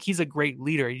lot. I think he's a great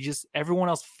leader. Everyone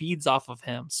else feeds off of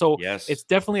him. So It's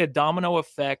definitely a domino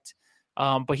effect.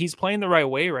 But he's playing the right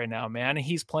way right now, man. And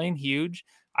he's playing huge.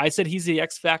 I said he's the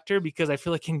X factor because I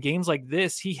feel like in games like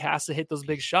this, he has to hit those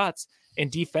big shots. And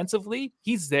defensively,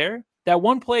 he's there. That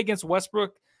one play against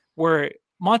Westbrook where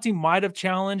Monty might have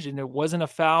challenged, and it wasn't a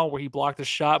foul where he blocked a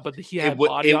shot, but he had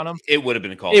body on him. It would have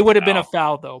been called. It would have been a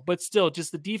foul, though. But still,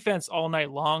 just the defense all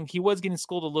night long. He was getting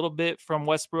schooled a little bit from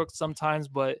Westbrook sometimes,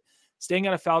 but staying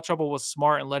out of foul trouble was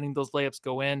smart and letting those layups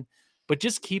go in. But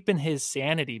just keeping his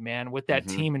sanity, man, with that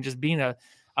team and just being a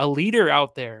leader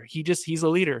out there. He's a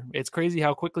leader. It's crazy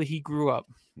how quickly he grew up.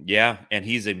 Yeah, and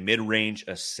he's a mid-range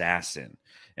assassin.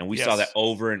 And we saw that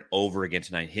over and over again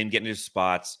tonight. Him getting his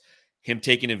spots, him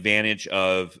taking advantage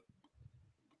of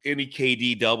any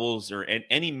KD doubles or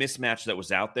any mismatch that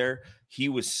was out there. He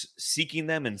was seeking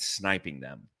them and sniping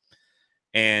them.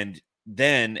 And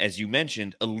then, as you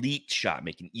mentioned, elite shot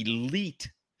making.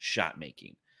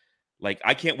 Like,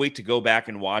 I can't wait to go back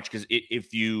and watch, because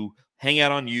if you hang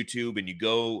out on YouTube and you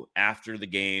go after the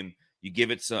game, you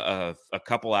give it a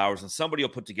couple hours, and somebody will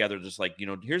put together just like,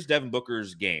 here's Devin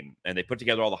Booker's game. And they put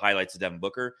together all the highlights of Devin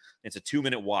Booker. It's a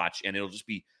 2-minute watch, and it'll just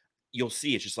be, you'll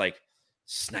see it's just like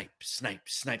snipe, snipe,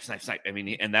 snipe, snipe, snipe. I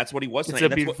mean, and that's what he was tonight.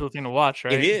 It's a beautiful thing to watch,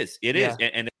 right? It is. It is.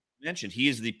 And as you mentioned, he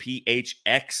is the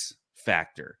PHX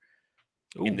factor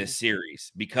in this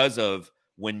series, because of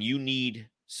when you need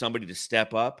somebody to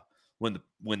step up, when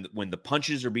the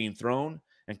punches are being thrown,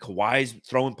 and Kawhi's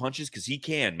throwing punches, because he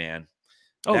can, man.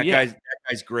 That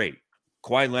guy's great.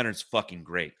 Kawhi Leonard's fucking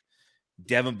great.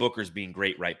 Devin Booker's being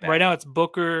great right back. Right now, it's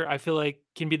Booker. I feel like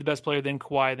can be the best player, then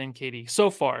Kawhi, then KD. So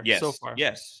far.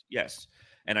 Yes.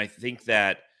 And I think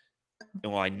that,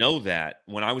 I know that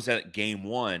when I was at game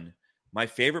 1, my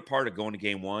favorite part of going to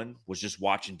game 1 was just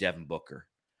watching Devin Booker,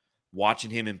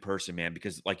 watching him in person, man,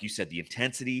 because like you said, the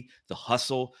intensity, the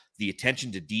hustle, the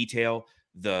attention to detail,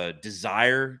 the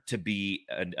desire to be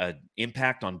an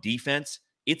impact on defense,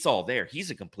 it's all there. He's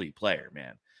a complete player,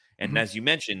 man. And as you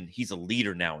mentioned, he's a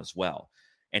leader now as well.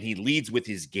 And he leads with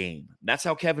his game. That's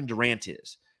how Kevin Durant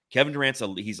is. Kevin Durant's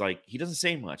he doesn't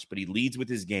say much, but he leads with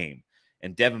his game.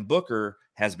 And Devin Booker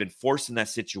has been forced in that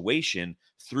situation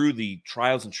through the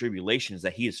trials and tribulations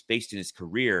that he has faced in his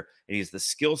career. And he has the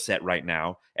skill set right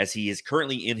now, as he is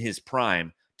currently in his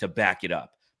prime, to back it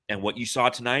up. And what you saw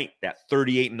tonight, that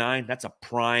 38-9, that's a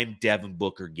prime Devin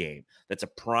Booker game. That's a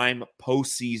prime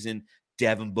postseason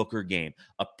Devin Booker game.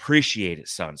 Appreciate it,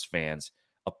 Suns fans.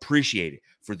 Appreciate it.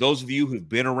 For those of you who've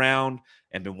been around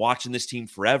and been watching this team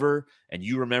forever, and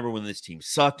you remember when this team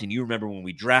sucked, and you remember when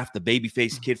we draft the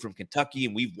babyface kid from Kentucky,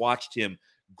 and we've watched him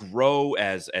grow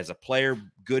as a player,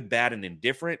 good, bad, and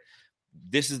indifferent,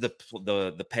 this is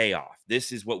the payoff.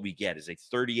 This is what we get, is a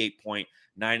 38-point,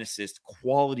 9-assist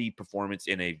quality performance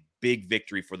in a big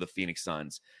victory for the Phoenix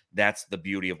Suns. That's the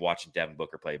beauty of watching Devin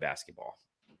Booker play basketball.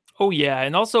 Oh, yeah.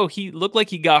 And also, he looked like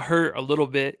he got hurt a little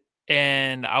bit.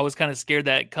 And I was kind of scared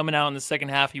that coming out in the second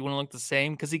half, he wouldn't look the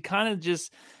same, because he kind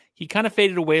of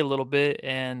faded away a little bit.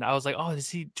 And I was like, oh, does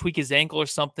he tweak his ankle or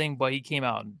something? But he came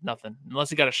out nothing, unless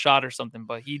he got a shot or something.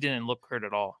 But he didn't look hurt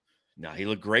at all. No, he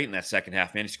looked great in that second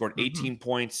half, man. He scored 18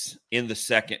 points in the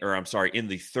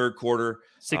third quarter.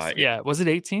 Was it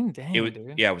 18? Dang, it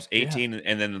was 18. Yeah.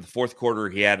 And then in the fourth quarter,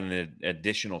 he had an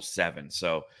additional 7.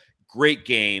 So great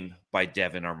game by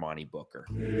Devin Armani Booker.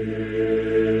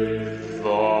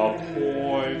 The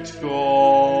point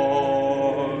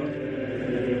guard.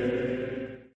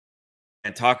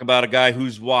 And talk about a guy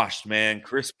who's washed, man.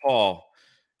 Chris Paul,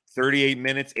 38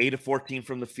 minutes, 8 of 14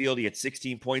 from the field. He had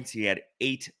 16 points. He had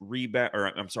 8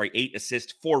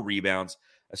 assists, 4 rebounds,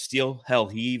 a steal. Hell,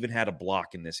 he even had a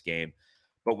block in this game.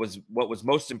 But what was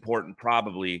most important,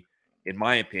 probably, in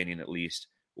my opinion at least,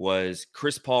 was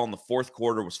Chris Paul in the fourth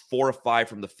quarter was 4 of 5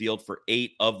 from the field for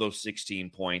 8 of those 16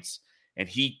 points, and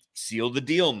he sealed the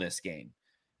deal in this game.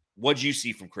 What did you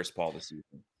see from Chris Paul this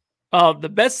season? The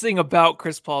best thing about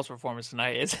Chris Paul's performance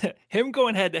tonight is him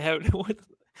going head-to-head with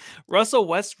Russell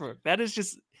Westbrook. That is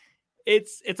just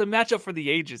it's a matchup for the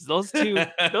ages. Those two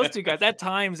guys. At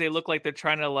times they look like they're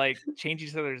trying to change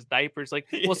each other's diapers.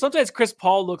 Sometimes Chris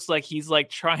Paul looks like he is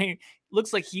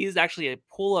actually a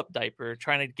pull-up diaper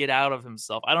trying to get out of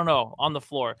himself. I don't know, on the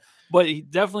floor. But he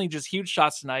definitely just huge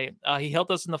shots tonight. He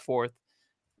helped us in the fourth,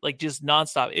 just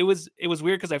nonstop. It was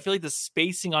weird because I feel like the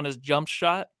spacing on his jump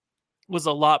shot was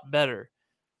a lot better.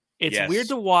 It's weird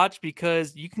to watch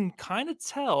because you can kind of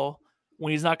tell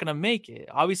when he's not going to make it.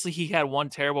 Obviously, he had one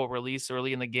terrible release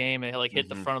early in the game and hit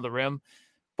the front of the rim.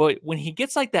 But when he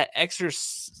gets that extra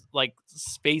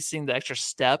spacing, the extra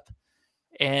step,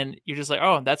 and you're just like,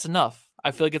 oh, that's enough.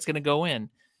 I feel like it's going to go in.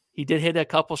 He did hit a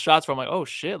couple shots where I'm like, oh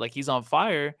shit, he's on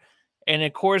fire. And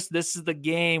of course, this is the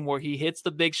game where he hits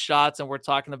the big shots, and we're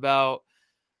talking about,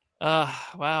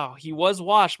 wow, he was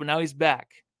washed, but now he's back.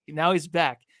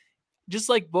 just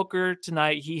like Booker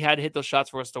tonight, he had to hit those shots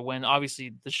for us to win.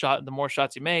 Obviously, the more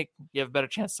shots you make, you have a better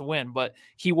chance to win. But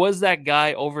he was that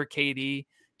guy over KD,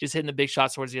 just hitting the big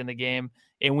shots towards the end of the game,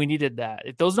 and we needed that.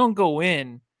 If those don't go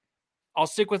in, I'll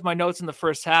stick with my notes in the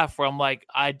first half where I'm like,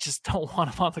 I just don't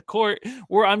want him on the court,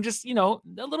 where I'm just, a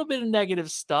little bit of negative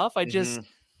stuff. I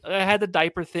had the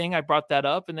diaper thing. I brought that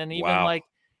up. And then even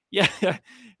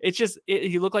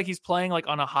he looked like he's playing like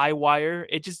on a high wire.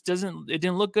 It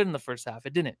didn't look good in the first half.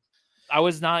 It didn't. I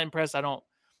was not impressed.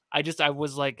 I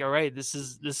was like, all right, this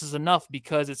is enough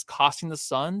because it's costing the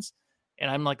Suns.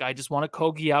 And I'm like, I just want a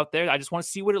Kogi out there. I just want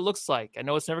to see what it looks like. I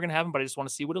know it's never going to happen, but I just want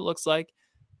to see what it looks like.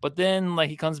 But then,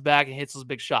 he comes back and hits those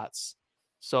big shots.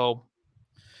 So,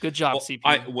 good job, CP.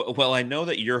 I know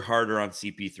that you're harder on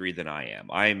CP3 than I am.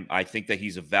 I think that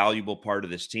he's a valuable part of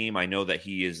this team. I know that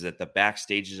he is at the back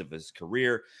stages of his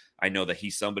career. I know that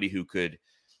he's somebody who could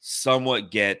somewhat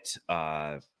get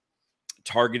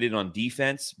targeted on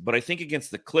defense. But I think against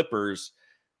the Clippers,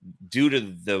 due to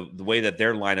the way that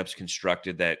their lineup's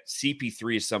constructed, that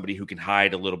CP3 is somebody who can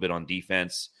hide a little bit on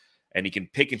defense, and he can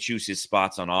pick and choose his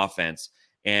spots on offense.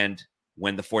 And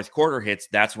when the fourth quarter hits,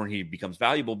 that's when he becomes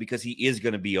valuable because he is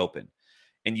going to be open.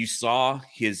 And you saw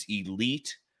his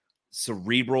elite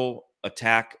cerebral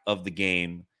attack of the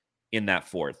game in that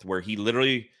fourth, where he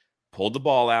literally pulled the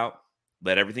ball out,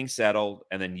 let everything settle,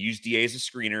 and then used DA as a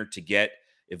screener to get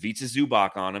Ivica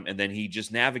Zubac on him. And then he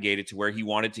just navigated to where he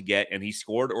wanted to get, and he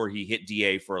scored or he hit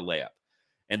DA for a layup.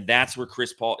 And that's where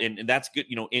Chris Paul, and that's good,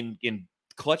 in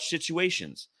clutch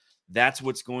situations. That's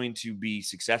what's going to be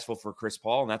successful for Chris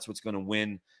Paul, and that's what's going to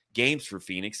win games for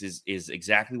Phoenix is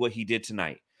exactly what he did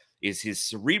tonight, is his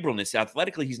cerebralness.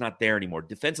 Athletically, he's not there anymore.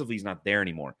 Defensively, he's not there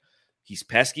anymore. He's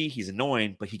pesky, he's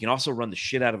annoying, but he can also run the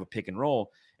shit out of a pick and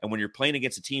roll. And when you're playing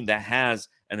against a team that has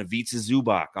an Ivica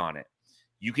Zubac on it,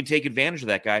 you can take advantage of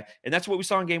that guy. And that's what we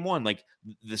saw in game one. Like,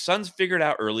 the Suns figured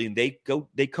out early, and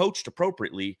they coached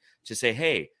appropriately to say,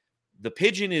 hey, the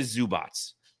pigeon is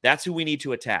Zubats. That's who we need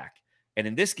to attack. And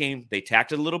in this game, they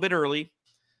attacked it a little bit early.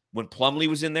 When Plumlee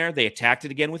was in there, they attacked it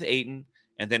again with Ayton.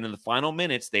 And then in the final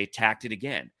minutes, they attacked it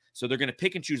again. So they're going to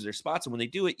pick and choose their spots. And when they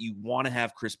do it, you want to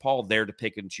have Chris Paul there to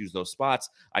pick and choose those spots.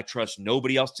 I trust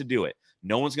nobody else to do it.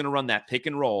 No one's going to run that pick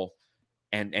and roll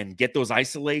and get those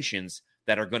isolations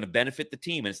that are going to benefit the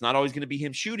team. And it's not always going to be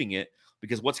him shooting it,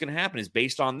 because what's going to happen is,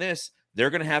 based on this, they're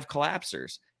going to have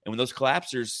collapsers. And when those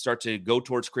collapsers start to go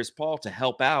towards Chris Paul to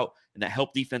help out, and that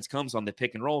help defense comes on the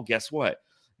pick and roll, guess what?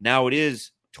 Now it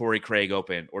is Torrey Craig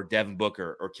open, or Devin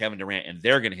Booker, or Kevin Durant, and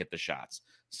they're going to hit the shots.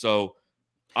 So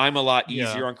I'm a lot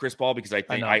easier on Chris Paul because I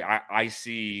think I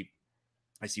see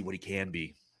what he can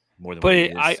be more than what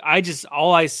he is.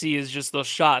 All I see is just those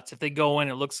shots. If they go in,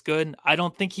 it looks good. I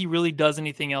don't think he really does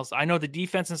anything else. I know the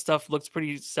defense and stuff looks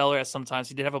pretty stellar at sometimes.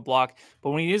 He did have a block,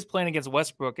 but when he is playing against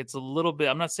Westbrook, it's a little bit,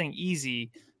 I'm not saying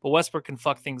easy, but Westbrook can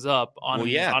fuck things up on but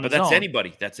his that's own.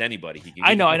 Anybody. That's anybody.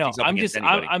 I know.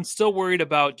 I'm still worried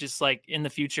about just like in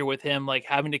the future with him, like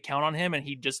having to count on him, and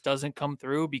he just doesn't come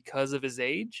through because of his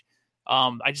age.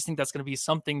 I just think that's going to be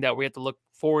something that we have to look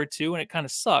forward to, and it kind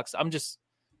of sucks. I'm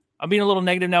being a little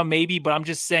negative now, maybe, but I'm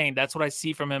just saying that's what I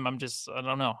see from him. I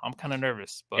don't know. I'm kind of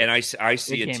nervous. But and I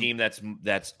see a team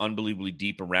that's unbelievably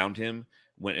deep around him,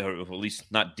 or at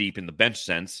least not deep in the bench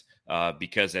sense,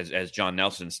 because as John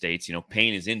Nelson states,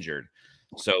 Payne is injured,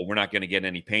 so we're not going to get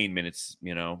any Payne minutes,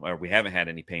 or we haven't had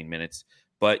any Payne minutes.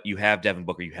 But you have Devin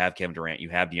Booker, you have Kevin Durant, you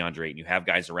have DeAndre, and you have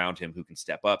guys around him who can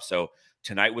step up. So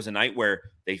tonight was a night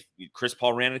where Chris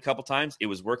Paul ran it a couple times. It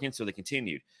was working, so they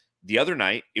continued. The other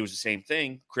night, it was the same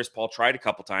thing. Chris Paul tried a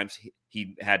couple times.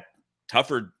 He had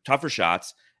tougher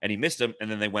shots, and he missed them,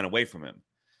 and then they went away from him.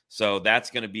 So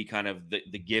that's going to be kind of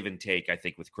the give and take, I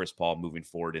think, with Chris Paul moving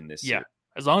forward in this series.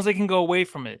 As long as they can go away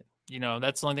from it,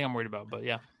 that's the only thing I'm worried about. But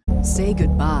yeah. Say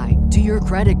goodbye to your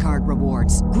credit card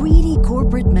rewards. Greedy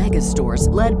corporate mega stores,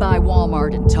 led by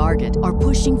Walmart and Target, are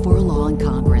pushing for a law in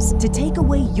Congress to take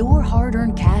away your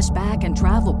hard-earned cash back and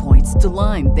travel points to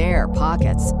line their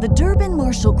pockets. The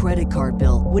Durbin-Marshall credit card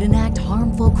bill would enact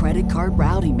harmful credit card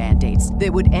routing mandates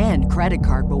that would end credit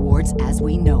card rewards as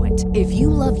we know it. If you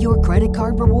love your credit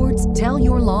card rewards, tell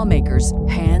your lawmakers,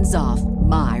 hands off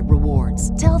my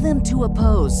rewards. Tell them to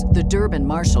oppose the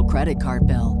Durbin-Marshall credit card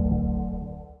bill.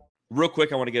 Real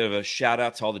quick, I want to give a shout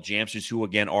out to all the Jamsters who,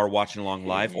 again, are watching along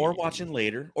live or watching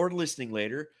later or listening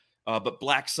later. But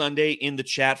Black Sunday in the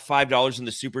chat, $5 in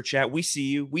the super chat. We see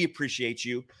you. We appreciate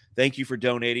you. Thank you for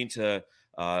donating to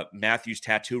Matthew's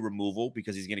tattoo removal,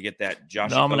 because he's going to get that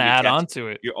Josh. No, I'm going to add on to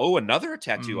it. Another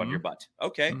tattoo on your butt.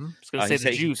 Okay. It's going to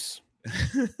say the juice.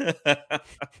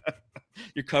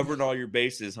 You're covering all your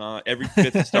bases, huh? Every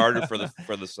fifth starter for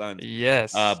the Suns.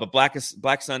 Yes. But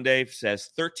Black Sunday says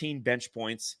 13 bench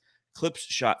points. Clips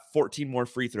shot 14 more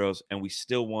free throws, and we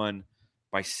still won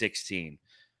by 16.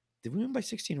 Did we win by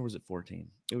 16 or was it 14?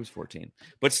 It was 14.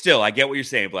 But still, I get what you're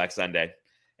saying, Black Sunday.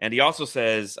 And he also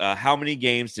says, how many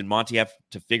games did Monty have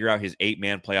to figure out his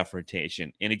 8-man playoff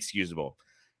rotation? Inexcusable.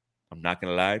 I'm not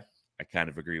going to lie. I kind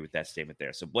of agree with that statement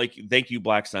there. So, Blake, thank you,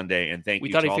 Black Sunday, and thank you.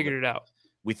 We thought he figured it out.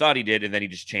 We thought he did, and then he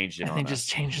just changed it And on he us. just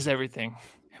changes everything.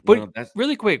 But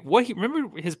really quick,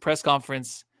 remember his press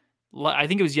conference? I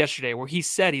think it was yesterday, where he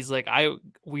said he's like,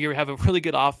 we have a really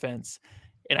good offense,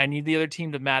 and I need the other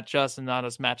team to match us and not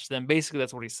us match them. Basically,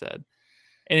 that's what he said.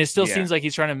 And it still seems like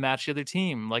he's trying to match the other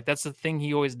team. Like, that's the thing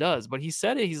he always does. But he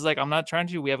said it. He's like, I'm not trying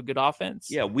to. We have a good offense.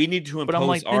 Yeah, we need to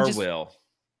impose our will.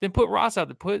 Then put Ross out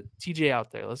there. Put TJ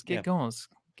out there. Let's get going. Let's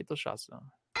get those shots done.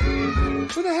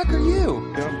 Who the heck are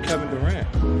you? I'm Kevin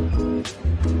Durant.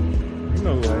 You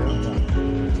know who I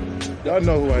am. Y'all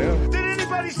know who I am. Did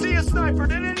anybody see a sniper?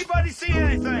 Did anybody see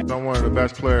anything? I'm one of the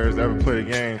best players to ever play the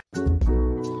game.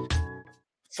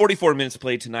 44 minutes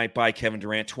played tonight by Kevin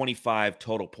Durant, 25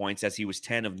 total points as he was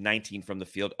 10 of 19 from the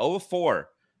field, 0 of 4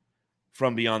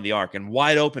 from beyond the arc, and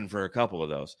wide open for a couple of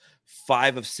those.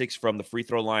 5 of 6 from the free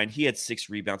throw line. He had 6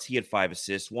 rebounds. He had 5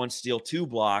 assists, 1 steal, 2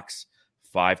 blocks,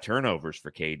 5 turnovers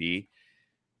for KD.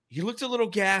 He looked a little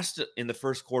gassed in the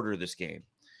first quarter of this game.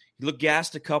 He looked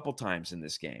gassed a couple times in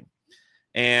this game.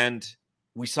 And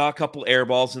we saw a couple air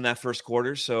balls in that first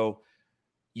quarter, so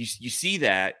you see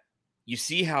that. You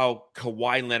see how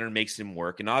Kawhi Leonard makes him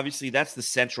work. And obviously that's the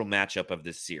central matchup of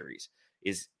this series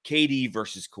is KD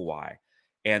versus Kawhi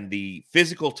and the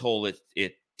physical toll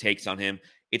it takes on him.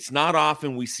 It's not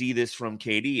often we see this from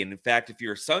KD. And in fact, if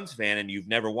you're a Suns fan and you've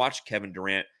never watched Kevin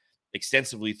Durant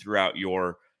extensively throughout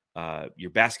your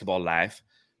basketball life,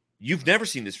 you've never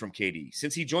seen this from KD.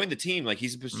 Since he joined the team, like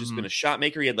he's just been a shot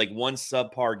maker. He had like one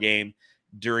subpar game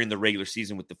during the regular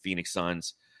season with the Phoenix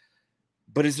Suns.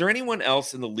 But is there anyone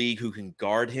else in the league who can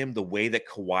guard him the way that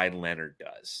Kawhi Leonard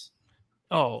does?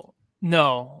 Oh,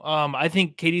 no. I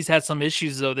think KD's had some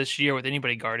issues, though, this year with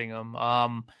anybody guarding him.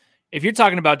 If you're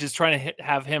talking about just trying to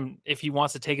have him, if he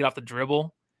wants to take it off the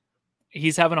dribble,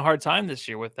 he's having a hard time this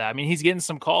year with that. I mean, he's getting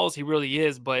some calls. He really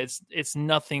is, but it's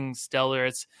nothing stellar.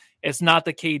 It's not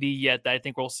the KD yet that I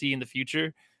think we'll see in the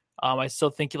future. I still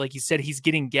think, like you said, he's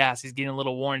getting gas. He's getting a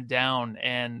little worn down,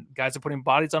 and guys are putting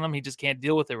bodies on him. He just can't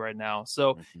deal with it right now.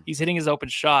 So he's hitting his open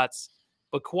shots.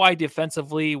 But Kawhi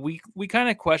defensively, we kind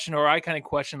of question, or I kind of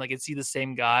question, like, is he the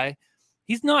same guy?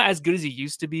 He's not as good as he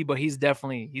used to be, but he's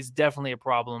definitely a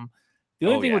problem. The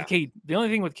only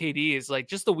thing with KD is like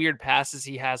just the weird passes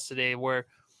he has today, where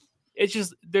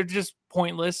they're just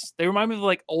pointless. They remind me of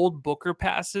like old Booker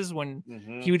passes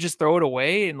when he would just throw it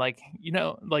away and like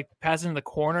pass it in the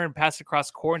corner and pass it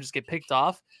across court and just get picked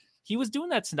off. He was doing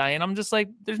that tonight, and I'm just like,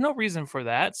 there's no reason for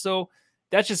that. So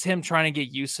that's just him trying to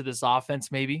get used to this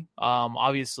offense, maybe,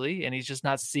 obviously, and he's just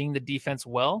not seeing the defense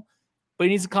well. But he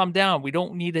needs to calm down. We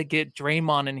don't need to get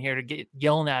Draymond in here to get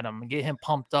yelling at him and get him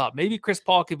pumped up. Maybe Chris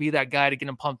Paul could be that guy to get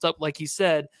him pumped up. Like he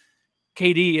said,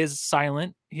 KD is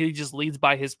silent. He just leads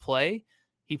by his play.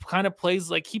 He kind of plays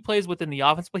like he plays within the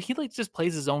offense, but he like just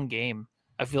plays his own game.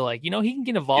 I feel like, he can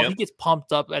get involved. He gets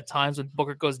pumped up at times when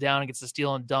Booker goes down and gets a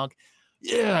steal and dunk.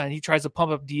 Yeah. And he tries to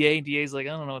pump up DA, and DA's like, I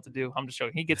don't know what to do. I'm just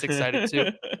joking. He gets excited too.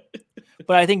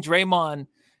 But I think Draymond,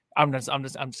 I'm just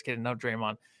kidding. No,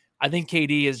 Draymond. I think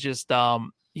KD is just,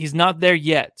 he's not there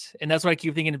yet. And that's what I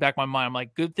keep thinking in the back of my mind. I'm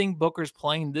like, good thing Booker's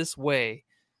playing this way,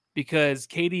 because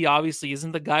KD obviously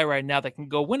isn't the guy right now that can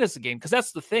go win us a game. Because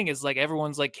that's the thing, is like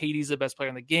everyone's like, KD's the best player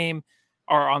in the game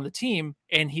or on the team,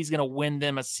 and he's going to win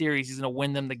them a series. He's going to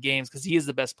win them the games because he is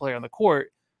the best player on the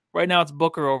court. Right now it's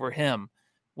Booker over him.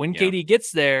 When KD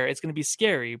gets there, it's going to be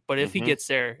scary. But if he gets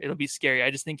there, it'll be scary. I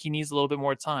just think he needs a little bit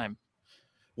more time.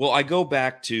 Well, I go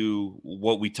back to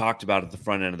what we talked about at the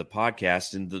front end of the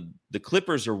podcast, and the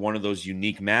Clippers are one of those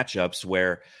unique matchups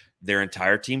where their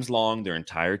entire team's long, their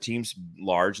entire team's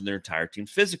large, and their entire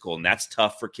team's physical, and that's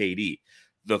tough for KD.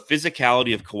 The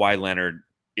physicality of Kawhi Leonard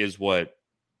is what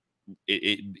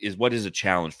is a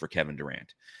challenge for Kevin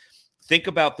Durant. Think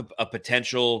about a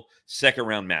potential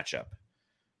second-round matchup.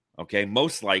 Okay,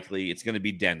 most likely it's going to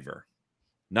be Denver.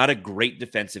 Not a great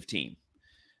defensive team.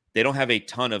 They don't have a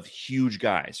ton of huge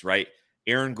guys, right?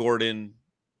 Aaron Gordon,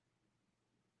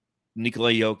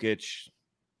 Nikola Jokic,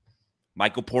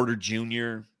 Michael Porter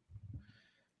Jr.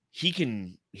 He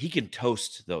can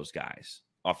toast those guys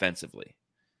offensively,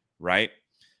 right?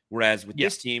 Whereas with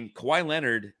this team, Kawhi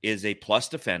Leonard is a plus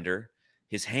defender.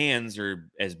 His hands are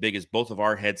as big as both of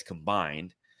our heads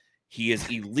combined. He is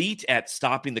elite at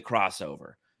stopping the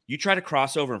crossover. You try to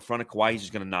cross over in front of Kawhi, he's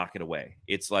just going to knock it away.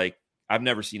 It's like, I've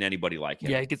never seen anybody like him.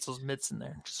 Yeah, he gets those mitts in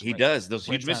there. He does. Those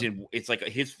huge mitts. It's like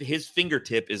his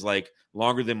fingertip is like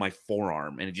longer than my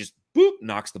forearm, and it just boop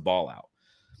knocks the ball out.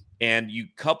 And you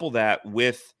couple that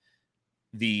with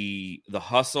the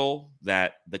hustle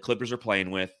that the Clippers are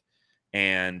playing with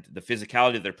and the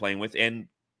physicality that they're playing with, and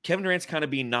Kevin Durant's kind of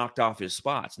being knocked off his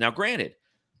spots. Now, granted,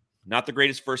 not the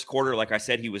greatest first quarter. Like I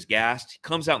said, he was gassed. He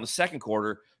comes out in the second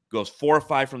quarter, goes 4 or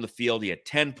 5 from the field. He had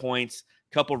 10 points,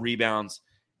 couple rebounds,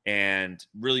 and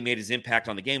really made his impact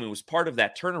on the game. It was part of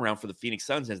that turnaround for the Phoenix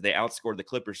Suns as they outscored the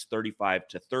Clippers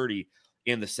 35-30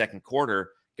 in the second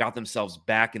quarter, got themselves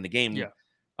back in the game,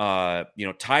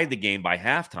 tied the game by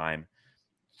halftime.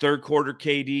 Third quarter,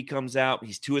 KD comes out.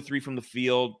 He's 2 or 3 from the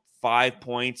field, 5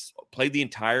 points, played the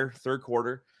entire third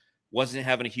quarter. Wasn't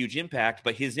having a huge impact,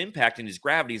 but his impact and his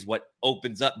gravity is what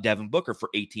opens up Devin Booker for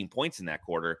 18 points in that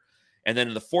quarter. And then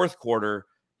in the fourth quarter,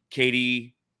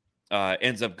 KD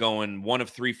ends up going 1 of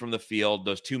 3 from the field.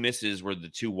 Those 2 misses were the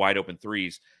 2 wide open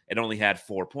threes and only had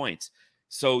 4 points.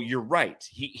 So you're right.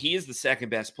 He is the second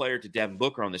best player to Devin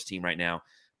Booker on this team right now,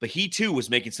 but he too was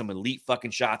making some elite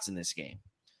fucking shots in this game.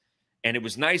 And it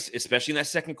was nice, especially in that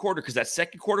second quarter, because that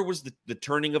second quarter was the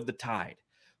turning of the tide,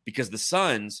 because the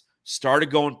Suns started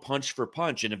going punch for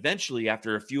punch. And eventually,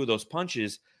 after a few of those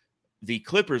punches, the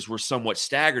Clippers were somewhat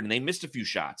staggered and they missed a few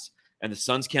shots. And the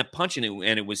Suns kept punching it.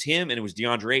 And it was him and it was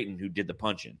DeAndre Ayton who did the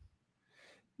punching.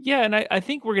 Yeah, and I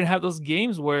think we're going to have those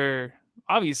games where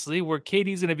KD's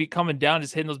going to be coming down,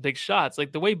 just hitting those big shots.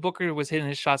 Like the way Booker was hitting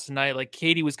his shots tonight, like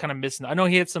KD was kind of missing. I know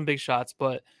he had some big shots,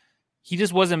 but he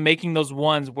just wasn't making those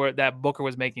ones where that Booker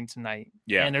was making tonight.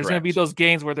 Yeah, and there's going to be those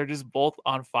games where they're just both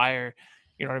on fire.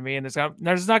 You know what I mean? There's not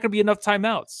going to be enough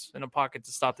timeouts in a pocket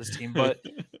to stop this team. But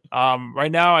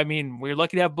right now, I mean, we're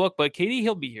lucky to have Book, but KD,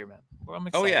 he'll be here, man. I'm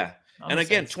excited. Oh, yeah. And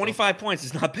again, 25 points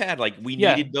is not bad. Like, we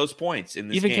needed those points in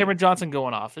this game. Even Cameron Johnson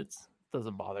going off, it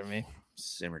doesn't bother me.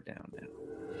 Simmer down, man.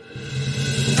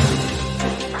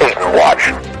 Watch.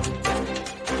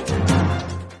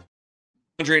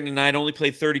 DeAndre Ayton tonight only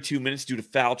played 32 minutes due to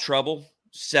foul trouble.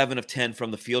 7 of 10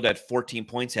 from the field, had 14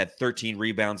 points, had 13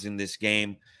 rebounds in this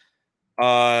game.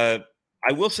 I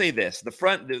will say this: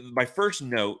 my first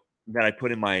note that I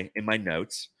put in my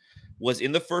notes was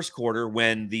in the first quarter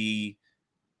when the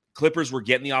Clippers were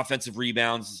getting the offensive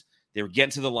rebounds, they were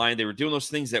getting to the line, they were doing those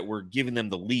things that were giving them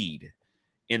the lead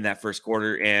in that first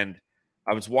quarter. And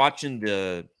I was watching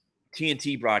the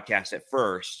TNT broadcast at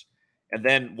first, and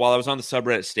then while I was on the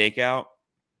subreddit Stakeout,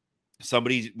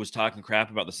 somebody was talking crap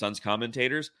about the Suns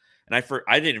commentators. And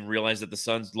I didn't realize that the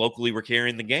Suns locally were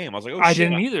carrying the game. I was like, oh, I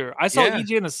didn't either. I saw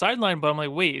EJ on the sideline, but I'm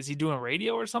like, wait, is he doing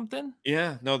radio or something?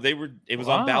 Yeah, no, it was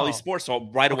on Bally Sports. So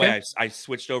right away, I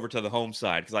switched over to the home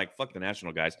side because like, fuck the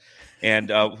national guys. And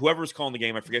whoever was calling the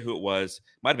game, I forget who it was.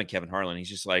 Might have been Kevin Harlan. He's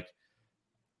just like,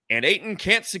 and Ayton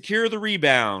can't secure the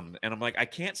rebound. And I'm like, I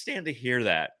can't stand to hear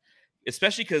that,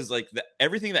 especially because like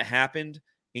everything that happened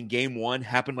in game 1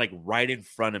 happened like right in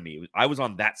front of me. I was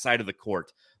on that side of the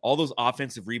court. All those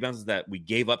offensive rebounds that we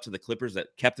gave up to the Clippers that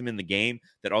kept them in the game,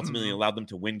 that ultimately allowed them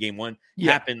to win game 1,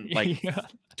 happened like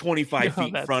 25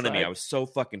 feet in front of me. I was so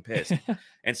fucking pissed.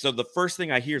 And so the first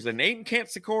thing I hear is that Ayton can't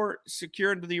secure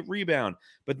into the rebound.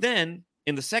 But then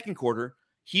in the second quarter,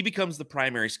 he becomes the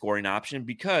primary scoring option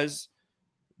because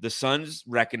the Suns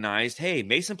recognized, hey,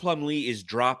 Mason Plumlee is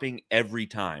dropping every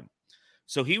time.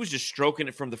 So he was just stroking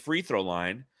it from the free throw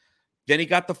line. Then he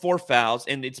got the 4 fouls,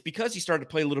 and it's because he started to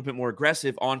play a little bit more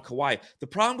aggressive on Kawhi. The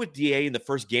problem with DA in the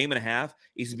first game and a half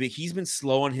is that he's been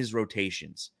slow on his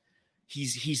rotations.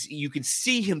 You can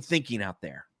see him thinking out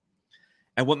there.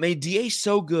 And what made DA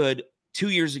so good 2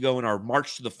 years ago in our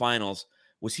march to the finals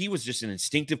was he was just an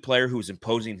instinctive player who was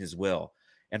imposing his will.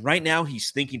 And right now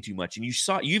he's thinking too much. And you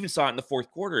even saw it in the fourth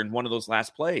quarter in one of those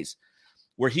last plays,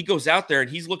 where he goes out there and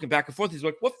he's looking back and forth. He's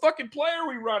like, what fucking play are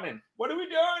we running? What are we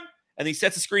doing? And he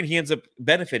sets a screen. He ends up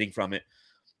benefiting from it.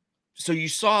 So you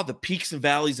saw the peaks and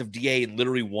valleys of DA in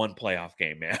literally one playoff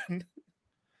game, man.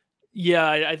 Yeah,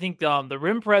 I think the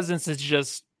rim presence is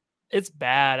just, it's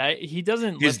bad. He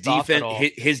doesn't lift off at all.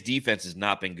 His defense has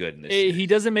not been good in this. He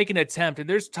doesn't make an attempt. And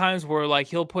there's times where like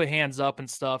he'll put hands up and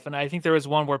stuff. And I think there was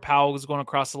one where Powell was going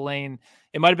across the lane.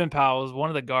 It might have been Powell. It was one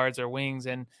of the guards or wings.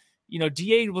 And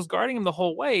DA was guarding him the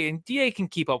whole way, and DA can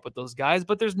keep up with those guys,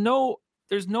 but there's no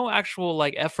actual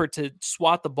like effort to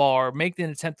swat the ball or make an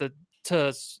attempt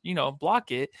to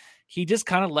block it. He just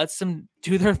kind of lets them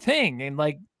do their thing and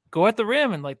like go at the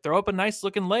rim and like throw up a nice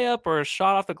looking layup or a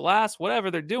shot off the glass,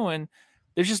 whatever they're doing.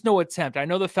 There's just no attempt. I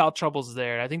know the foul trouble's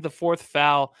there. I think the 4th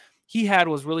foul, he had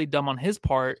was really dumb on his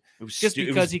part. It was just because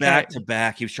because it was he back kinda, to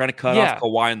back. He was trying to cut off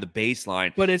Kawhi on the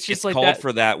baseline. But it's just like called that,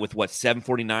 for that with what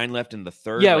 7:49 left in the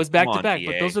third. Yeah, like, it was back to back.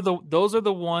 PA. But those are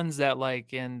the ones that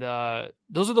like, and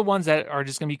those are the ones that are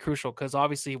just gonna be crucial because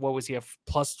obviously, what was he a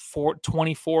plus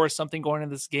 24 or something going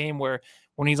into this game where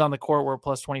when he's on the court we're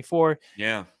plus 24.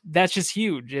 Yeah, that's just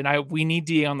huge. And we need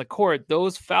DA on the court.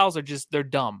 Those fouls are they're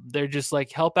dumb. They're just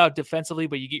like help out defensively,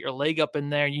 but you get your leg up in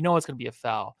there, you know it's gonna be a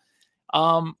foul.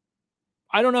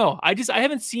 I don't know. I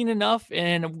haven't seen enough.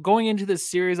 And going into this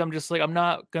series, I'm just like, I'm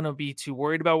not going to be too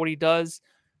worried about what he does.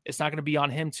 It's not going to be on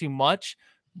him too much.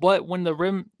 But when the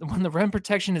rim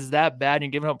protection is that bad and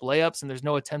you're giving up layups and there's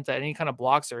no attempt at any kind of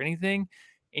blocks or anything,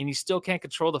 and you still can't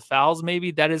control the fouls,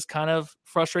 maybe that is kind of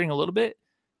frustrating a little bit.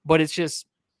 But it's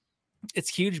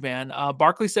huge, man.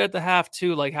 Barkley said at the half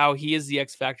too, like how he is the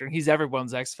X factor and he's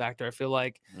everyone's X factor, I feel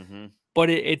like. Mm-hmm. But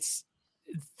it's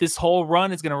this whole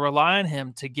run is going to rely on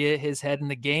him to get his head in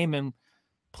the game and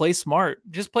play smart.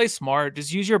 Just play smart.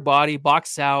 Just use your body,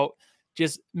 box out,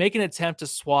 just make an attempt to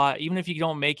swat. Even if you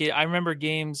don't make it. I remember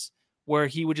games where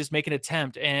he would just make an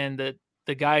attempt and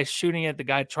the guy shooting it, the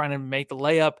guy trying to make the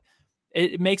layup,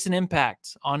 it makes an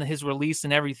impact on his release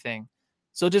and everything.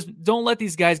 So just don't let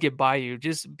these guys get by you.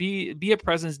 Just be a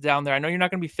presence down there. I know you're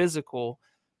not going to be physical,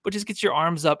 but just get your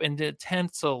arms up and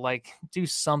attempt to like do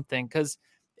something because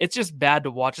it's just bad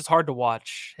to watch. It's hard to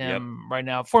watch him right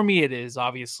now. For me, it is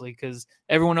obviously because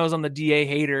everyone knows I'm the DA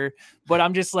hater. But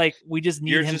I'm just like, we just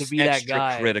need him to be that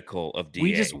guy. Critical of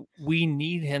DA. We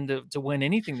need him to win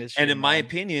anything this year. And in my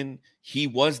opinion, he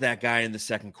was that guy in the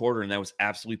second quarter, and that was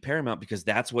absolutely paramount because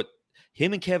that's what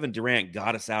him and Kevin Durant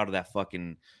got us out of that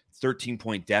fucking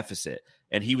 13-point deficit.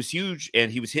 And he was huge,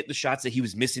 and he was hitting the shots that he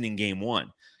was missing in game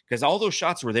one because all those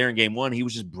shots were there in game one. He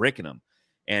was just bricking them.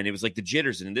 And it was like the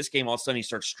jitters. And in this game, all of a sudden, he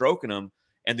starts stroking them.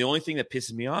 And the only thing that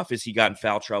pisses me off is he got in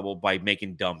foul trouble by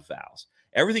making dumb fouls.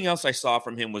 Everything else I saw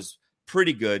from him was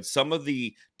pretty good. Some of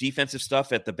the defensive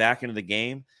stuff at the back end of the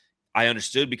game, I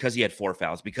understood because he had 4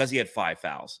 fouls, because he had 5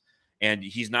 fouls. And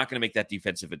he's not going to make that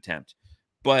defensive attempt.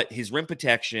 But his rim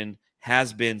protection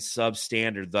has been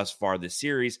substandard thus far this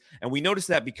series. And we noticed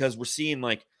that because we're seeing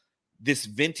like this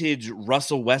vintage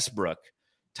Russell Westbrook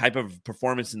type of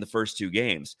performance in the first 2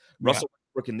 games. Russell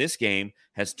Westbrook in this game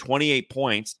has 28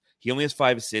 points. He only has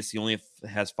 5 assists. He only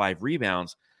has 5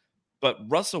 rebounds. But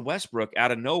Russell Westbrook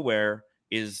out of nowhere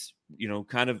is,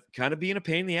 kind of being a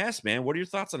pain in the ass, man. What are your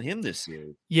thoughts on him this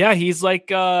series? Yeah, he's like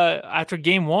after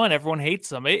game 1, everyone hates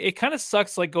him. It kind of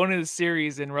sucks like going into the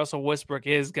series and Russell Westbrook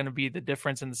is going to be the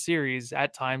difference in the series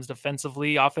at times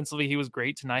defensively. Offensively, he was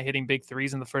great tonight, hitting big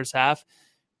threes in the first half.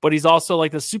 But he's also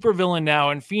like the supervillain now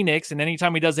in Phoenix. And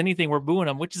anytime he does anything, we're booing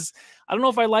him, which is, I don't know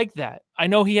if I like that. I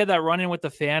know he had that run-in with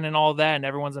the fan and all that, and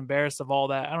everyone's embarrassed of all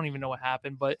that. I don't even know what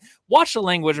happened, but watch the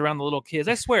language around the little kids.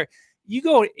 I swear, you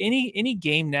go any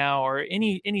game now or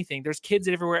anything, there's kids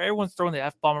everywhere. Everyone's throwing the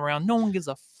F-bomb around. No one gives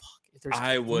a fuck.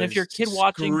 If your kid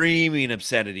watching, screaming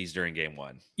obscenities during game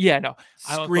 1. Yeah, no,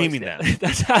 screaming that.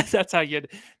 That's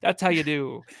how you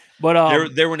do. But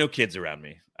there were no kids around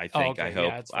me. I think. Okay, I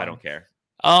hope. I don't care.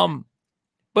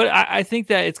 But I think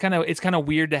that it's kind of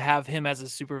weird to have him as a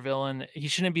supervillain. He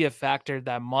shouldn't be a factor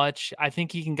that much. I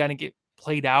think he can kind of get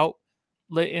played out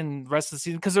in the rest of the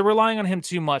season because they're relying on him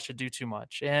too much to do too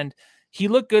much. And he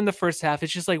looked good in the first half.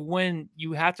 It's just like when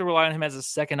you have to rely on him as a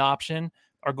second option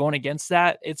or going against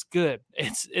that, it's good.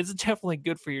 It's definitely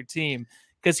good for your team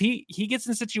because he gets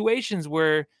in situations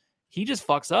where he just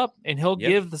fucks up and he'll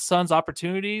give the Suns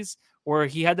opportunities. Where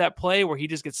he had that play where he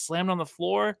just gets slammed on the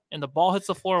floor and the ball hits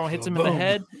the floor and hits him in the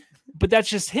head. But that's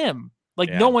just him.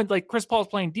 No one, like Chris Paul's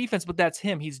playing defense, but that's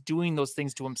him. He's doing those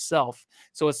things to himself.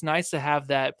 So it's nice to have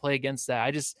that play against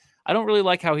that. I don't really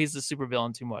like how he's the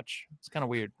supervillain too much. It's kind of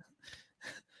weird.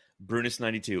 Brunus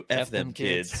 92. F them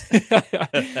kids. I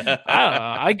don't know.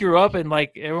 I grew up and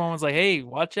like everyone was like, hey,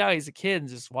 watch out. He's a kid and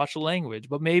just watch the language.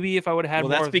 But maybe if I would have had more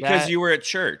that's because you were at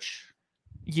church.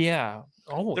 Yeah.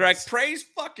 Oh, they're like, praise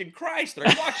fucking Christ. They're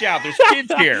like, watch out. There's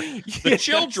kids here. The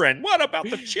children. What about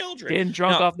the children? Getting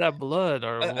drunk off that blood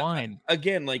or wine.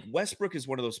 Again, like Westbrook is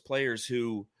one of those players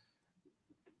who,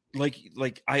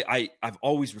 I've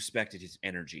always respected his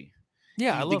energy.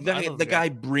 Yeah, the guy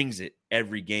brings it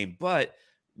every game. But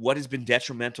what has been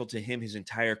detrimental to him his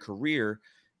entire career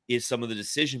is some of the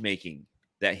decision making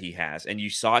that he has. And you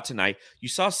saw it tonight. You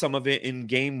saw some of it in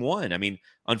game 1. I mean,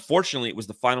 unfortunately, it was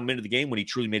the final minute of the game when he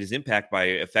truly made his impact by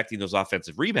affecting those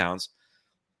offensive rebounds.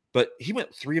 But he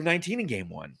went 3 of 19 in game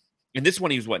 1. In this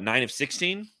one, he was 9 of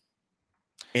 16?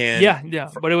 And yeah.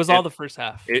 But it was all the first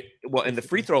half. And the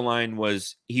free throw line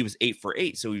he was 8 for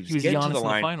 8. So he was getting to the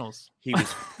line. In the finals. He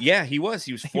was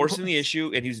forcing the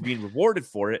issue and he was being rewarded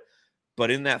for it.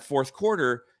 But in that fourth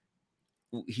quarter,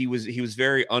 he was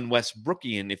very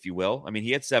un-Westbrookian, if you will. I mean,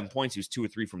 he had 7 points. He was 2 or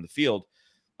 3 from the field.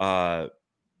 But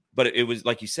it was,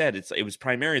 like you said, it was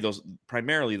primarily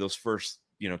those first,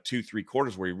 2-3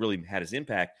 quarters where he really had his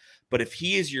impact. But if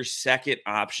he is your second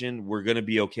option, we're going to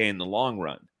be okay in the long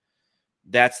run.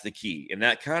 That's the key. And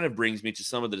that kind of brings me to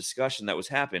some of the discussion that was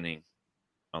happening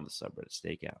on the subreddit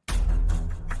Stakeout.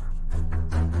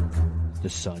 The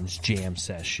Suns Jam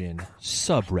Session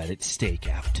subreddit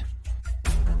Stakeout.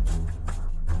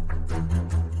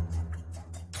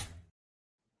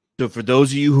 So for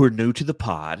those of you who are new to the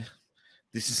pod,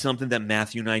 this is something that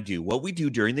Matthew and I do. What we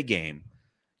do during the game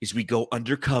is we go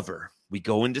undercover. We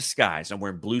go in disguise. I'm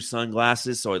wearing blue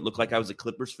sunglasses, so it looked like I was a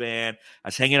Clippers fan. I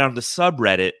was hanging out on the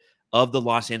subreddit of the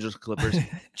Los Angeles Clippers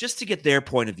just to get their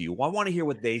point of view. Well, I want to hear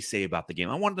what they say about the game.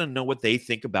 I wanted to know what they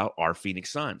think about our Phoenix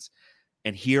Suns.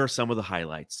 And here are some of the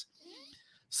highlights.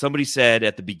 Somebody said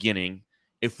at the beginning,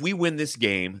 if we win this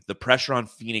game, the pressure on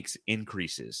Phoenix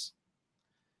increases.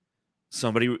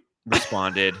 Somebody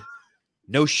responded,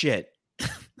 no shit.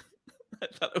 I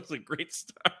thought it was a great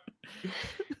start.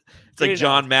 It's like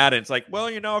John Madden. It's like, well,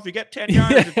 if you get 10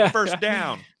 yards, it's first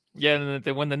down. Yeah, and if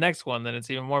they win the next one, then it's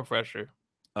even more pressure.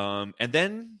 And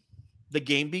then the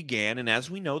game began, and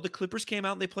as we know, the Clippers came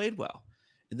out and they played well.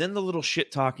 And then the little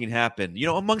shit talking happened,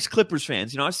 amongst Clippers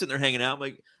fans. I was sitting there hanging out.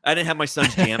 Like, I didn't have my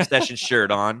Suns Jam Session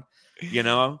shirt on,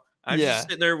 I was just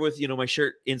sitting there with, my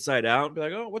shirt inside out and be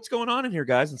like, oh, what's going on in here,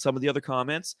 guys? And some of the other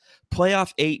comments,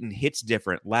 playoff Ayton hits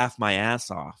different, laugh my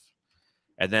ass off.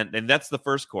 And that's the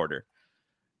first quarter.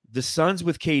 The Suns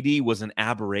with KD was an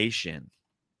aberration.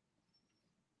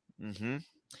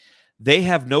 They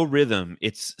have no rhythm.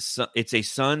 It's a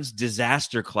Suns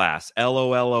disaster class.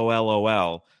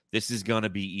 LOL. This is going to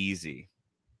be easy.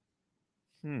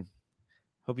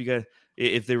 Hope you guys,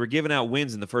 if they were giving out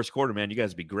wins in the first quarter, man, you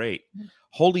guys would be great.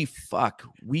 Holy fuck.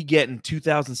 We get in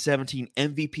 2017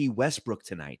 MVP Westbrook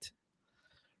tonight.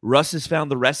 Russ has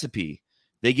found the recipe.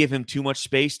 They give him too much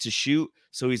space to shoot,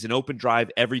 so he's an open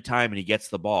drive every time and he gets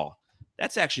the ball.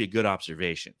 That's actually a good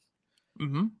observation.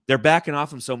 They're backing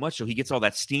off him so much, so he gets all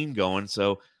that steam going.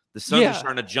 So the Suns are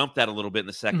starting to jump that a little bit in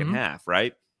the second half,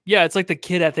 right? Yeah, it's like the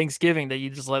kid at Thanksgiving that you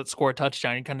just let score a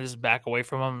touchdown. You kind of just back away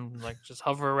from him, like just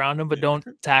hover around him, but don't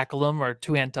tackle him or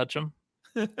two-hand touch him.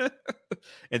 And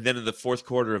then in the fourth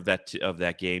quarter of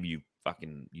that game, you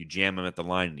jam him at the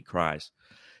line and he cries.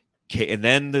 Okay, and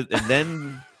then the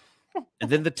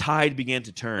tide began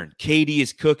to turn. KD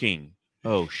is cooking.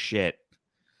 Oh shit.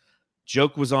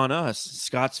 Joke was on us.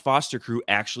 Scott's Foster crew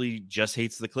actually just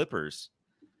hates the Clippers.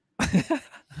 I'm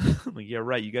like, yeah,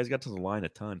 right. You guys got to the line a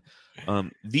ton.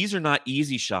 These are not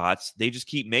easy shots. They just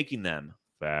keep making them.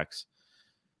 Facts.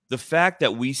 The fact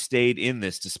that we stayed in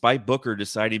this despite Booker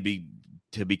deciding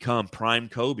to become prime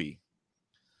Kobe.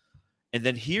 And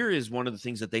then here is one of the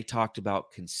things that they talked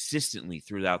about consistently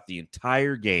throughout the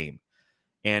entire game.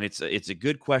 And it's a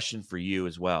good question for you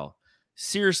as well.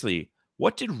 Seriously,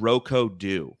 what did Rocco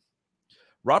do?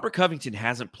 Robert Covington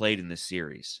hasn't played in this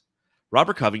series.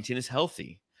 Robert Covington is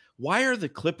healthy. Why are the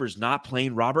Clippers not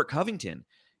playing Robert Covington?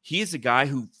 He is a guy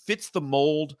who fits the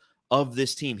mold of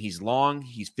this team. He's long,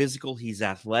 he's physical, he's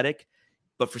athletic.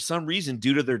 But for some reason,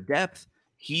 due to their depth,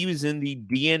 he was in the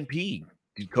DNP,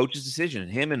 the coach's decision.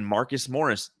 Him and Marcus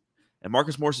Morris. And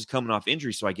Marcus Morris is coming off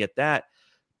injury, so I get that.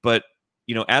 But,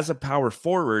 as a power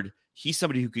forward, he's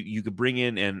somebody who you could bring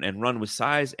in and run with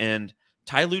size. And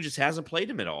Ty Lue just hasn't played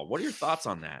him at all. What are your thoughts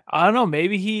on that? I don't know.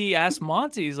 Maybe he asked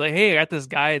Monty. He's like, hey, I got this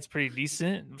guy. It's pretty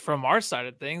decent from our side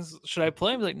of things. Should I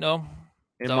play him? He's like, no.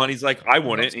 And Monty's like, I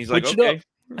want it. And he's like, okay,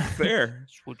 fair.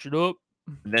 Switch it up.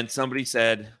 And then somebody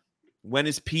said, when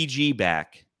is PG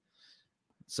back?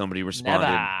 Somebody responded,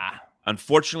 Never.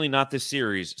 Unfortunately, not this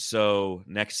series. So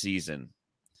next season.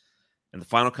 And the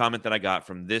final comment that I got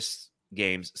from this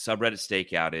game's subreddit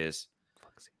Stakeout is,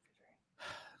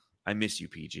 I miss you,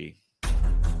 PG.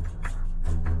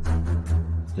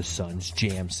 The Suns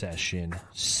Jam Session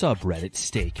subreddit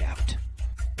Stakeout.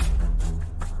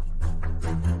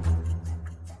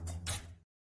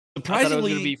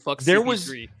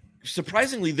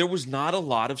 Surprisingly, there was not a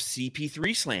lot of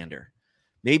CP3 slander.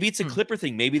 Maybe it's a Clipper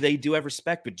thing. Maybe they do have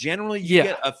respect, but generally you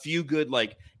get a few good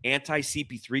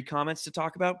anti-CP3 comments to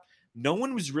talk about. No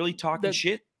one was really talking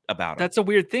shit about him. That's a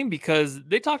weird thing because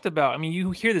they talked about, I mean, you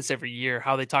hear this every year,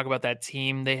 how they talk about that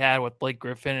team they had with Blake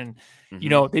Griffin and, you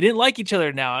know, they didn't like each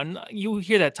other now. And you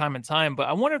hear that time and time, but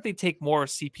I wonder if they take more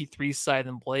CP3's side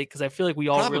than Blake. Cause I feel like we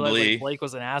all realized like Blake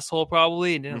was an asshole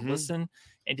probably and didn't listen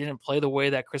and didn't play the way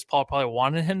that Chris Paul probably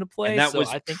wanted him to play. And that was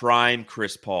I think, prime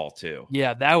Chris Paul too.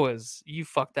 Yeah, you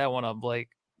fucked that one up, Blake.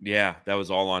 Yeah, that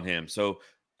was all on him. So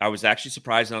I was actually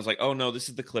surprised and I was like, oh no, this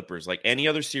is the Clippers. Like any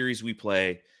other series we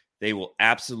play, they will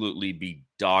absolutely be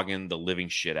dogging the living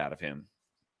shit out of him.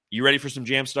 You ready for some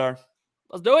Jamstar?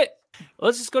 Let's do it.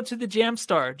 Let's just go to the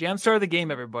Jamstar. Jamstar of the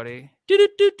game, everybody. Do.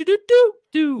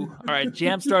 All right,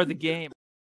 Jamstar of the game.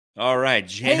 All right,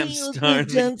 Jamstar.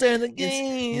 Jamstar of the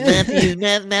game.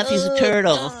 Matthew's a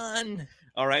turtle.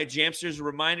 All right, Jamsters, a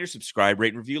reminder, subscribe,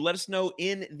 rate, and review. Let us know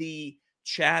in the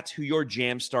chat who your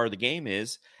Jamstar of the game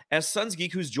is. As Suns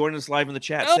Geek, who's joining us live in the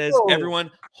chat, says,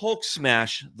 everyone Hulk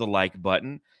smash the like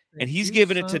button. And he's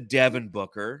giving it to Devin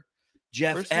Booker.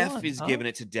 Jeff First F line, is giving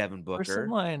it to Devin Booker. First in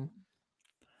line.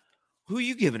 Who are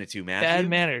you giving it to, Matthew? Bad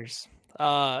manners.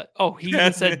 He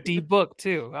even said D Book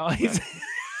too. He's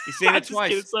saying it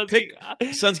twice. Pick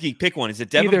Suns Geek. Pick one. Is it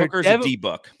Devin Booker or is it D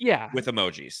Book? Yeah. With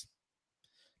emojis.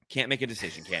 Can't make a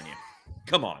decision, can you?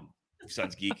 Come on,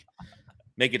 Suns Geek.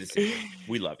 Make a decision.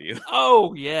 We love you.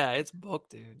 Oh yeah, it's Book,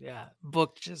 dude. Yeah,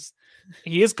 Book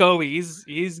he is Kobe. He's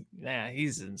I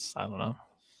don't know.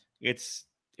 It's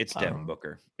Devin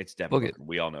Booker. It's Devin Booker.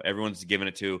 We all know. Everyone's giving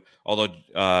it to. Although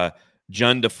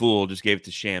Jun DeFool just gave it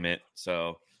to Shamit.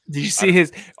 So did you see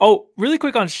his? Oh, really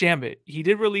quick on Shamit. He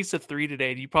did release a 3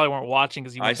 today. You probably weren't watching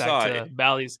because you went back to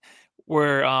Bally's,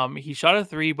 where he shot a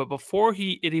 3, but before it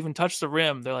even touched the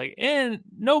rim, they're like,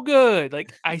 no good.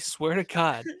 Like I swear to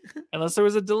God, unless there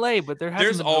was a delay, but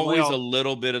there's always a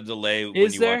little bit of delay.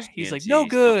 Is there? He's like, no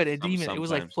good. It was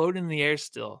like floating in the air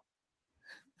still.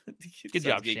 Good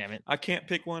job, Shamit. I can't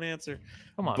pick one answer.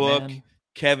 Come on, Book, man.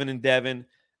 Kevin and Devin.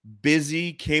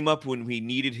 Busy came up when we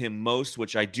needed him most,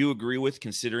 which I do agree with,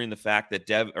 considering the fact that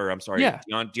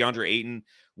DeAndre Ayton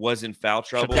was in foul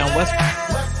trouble. Shut down West.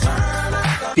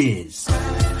 Biz.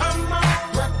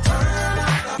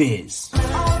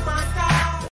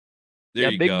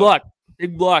 There you big go.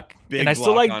 Big block. And I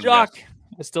still like Jock.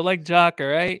 I still like Jock, all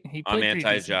right? I'm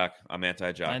anti-Jock. I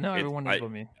know everyone knows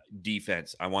about me.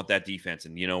 Defense. I want that defense.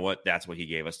 And you know what? That's what he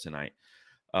gave us tonight.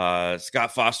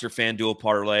 Scott Foster FanDuel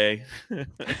parlay.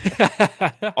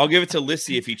 I'll give it to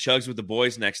Lissy if he chugs with the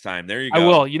boys next time. There you go. I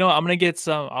will. You know, I'm gonna get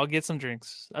some. I'll get some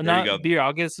drinks. Not you go. Beer.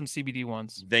 I'll get some CBD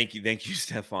ones. Thank you,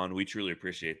 Stefan. We truly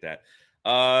appreciate that.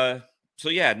 So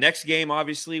yeah, next game.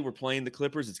 Obviously, we're playing the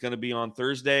Clippers. It's going to be on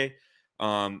Thursday.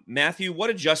 Matthew, what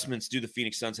adjustments do the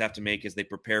Phoenix Suns have to make as they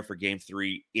prepare for Game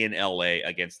 3 in LA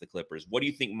against the Clippers? What do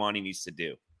you think Monty needs to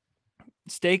do?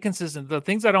 Stay consistent. The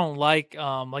things I don't like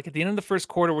at the end of the first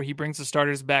quarter where he brings the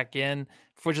starters back in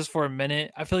for a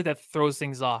minute, I feel like that throws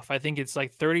things off. I think it's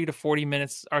like 30 to 40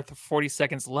 minutes or 40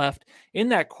 seconds left in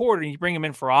that quarter, and you bring him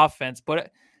in for offense.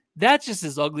 But that just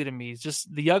is ugly to me. It's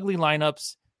just the ugly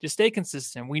lineups. Just stay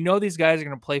consistent. We know these guys are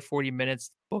going to play 40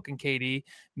 minutes, Book and KD.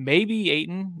 Maybe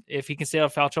Ayton, if he can stay out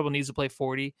of foul trouble, needs to play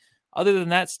 40. Other than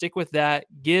that, stick with that.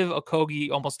 Give Okogie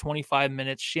almost 25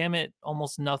 minutes. Shamit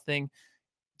almost nothing.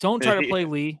 Don't try to play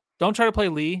Lee.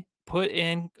 Put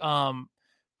in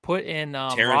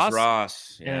Terrence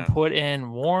Ross and put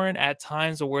in Warren at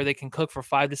times where they can cook for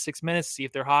 5 to 6 minutes, see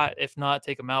if they're hot. If not,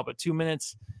 take them out. But 2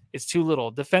 minutes is too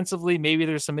little. Defensively, maybe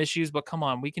there's some issues, but come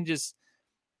on, we can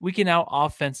out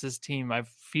offense this team. I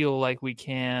feel like we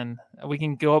can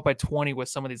go up by 20 with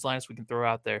some of these lineups we can throw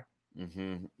out there.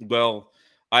 Mm-hmm. Well,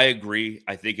 I agree.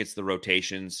 I think it's the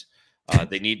rotations.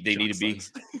 They need to be.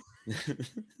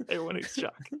 Everyone is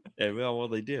shocked. Well,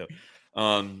 they do.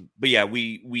 But yeah,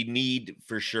 we need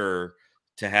for sure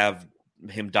to have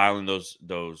him dialing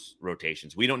those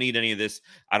rotations. We don't need any of this.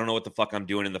 I don't know what the fuck I'm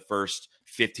doing in the first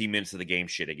 15 minutes of the game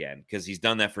shit again, because he's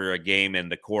done that for a game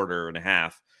and a quarter and a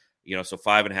half. So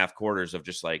 5.5 quarters of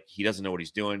just like he doesn't know what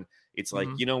he's doing. It's like,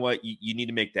 you know what? You need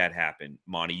to make that happen,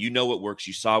 Monty. You know what works.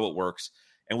 You saw what works.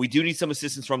 And we do need some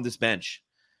assistance from this bench.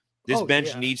 This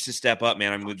bench needs to step up,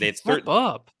 man. I mean, they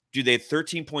had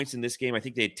 13 points in this game. I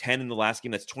think they had 10 in the last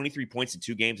game. That's 23 points in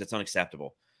 2 games. That's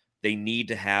unacceptable. They need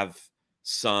to have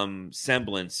some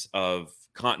semblance of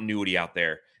continuity out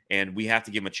there, and we have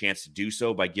to give them a chance to do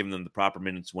so by giving them the proper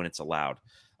minutes when it's allowed.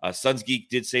 Suns Geek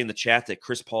did say in the chat that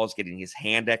Chris Paul is getting his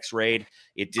hand x-rayed.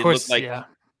 It did look like,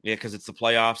 because it's the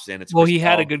playoffs and it's Chris Paul.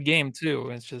 Had a good game too.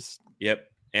 It's just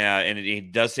and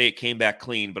it does say it came back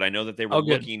clean, but I know that they were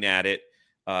looking at it.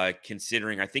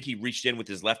 Considering, I think he reached in with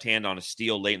his left hand on a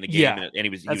steal late in the game, and he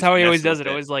was. That's how he always does it.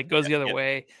 Always like goes the other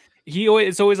way.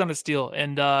 It's always on a steal.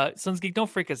 And Suns Geek, don't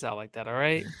freak us out like that, all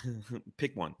right?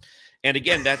 Pick one. And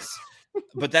again, that's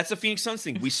a Phoenix Suns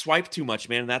thing. We swipe too much,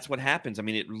 man, and that's what happens. I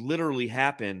mean, it literally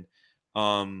happened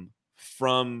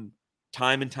from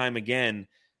time and time again.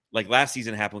 Like last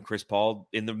season happened with Chris Paul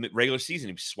in the regular season.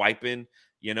 He was swiping,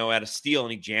 at a steal,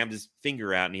 and he jammed his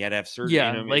finger out, and he had to have surgery.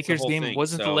 Yeah, Lakers game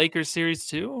wasn't the Lakers series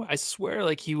too. I swear,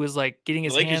 like he was like getting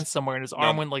his hand somewhere, and his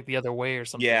arm went like the other way or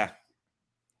something. Yeah,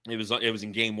 it was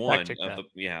in game one.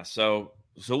 So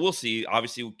we'll see.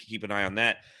 Obviously, we'll keep an eye on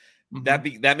that.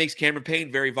 Mm-hmm. That makes Cameron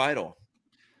Payne very vital.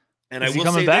 And Is I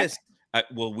will say back? this.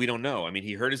 Well, we don't know. I mean,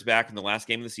 he hurt his back in the last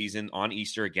game of the season on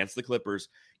Easter against the Clippers.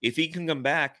 If he can come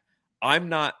back, I'm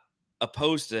not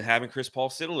opposed to having Chris Paul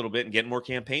sit a little bit and getting more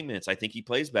campaign minutes. I think he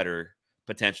plays better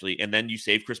potentially. And then you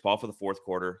save Chris Paul for the fourth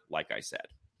quarter, like I said.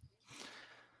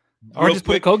 Or just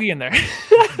put Kogi in there.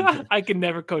 I can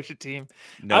never coach a team.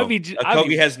 No,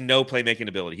 Kogi has no playmaking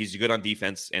ability. He's good on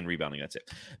defense and rebounding. That's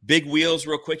it. Big Wheels,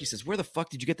 real quick. He says, where the fuck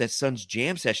did you get that Suns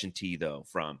Jam Session tee, though,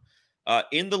 from?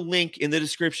 In the link in the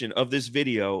description of this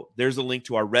video, there's a link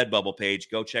to our Redbubble page.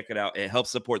 Go check it out. It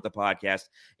helps support the podcast.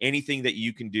 Anything that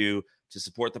you can do to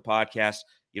support the podcast,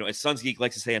 as Suns Geek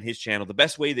likes to say on his channel, the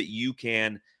best way that you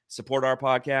can support our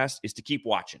podcast is to keep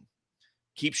watching.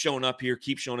 Keep showing up here.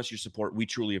 Keep showing us your support. We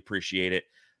truly appreciate it.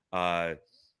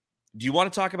 Do you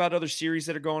want to talk about other series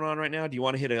that are going on right now? Do you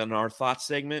want to hit on our thoughts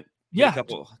segment? Yeah. A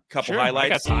couple sure,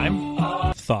 highlights. I got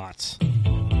time. Thoughts.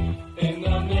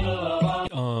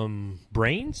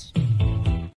 Brains?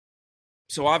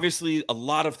 So obviously a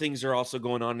lot of things are also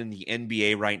going on in the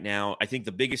NBA right now. I think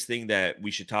the biggest thing that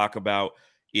we should talk about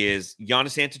is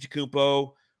Giannis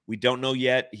Antetokounmpo. We don't know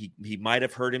yet. He might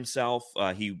have hurt himself.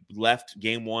 He left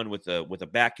game one with a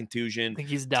back contusion. I think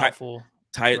he's doubtful.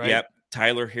 Right? Yep.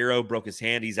 Tyler Hero broke his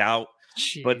hand. He's out.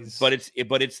 Jeez.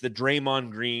 But it's the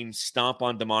Draymond Green stomp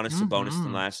on Domantas Sabonis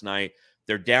from last night.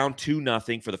 They're down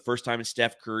 2-0 for the first time in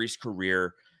Steph Curry's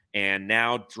career. And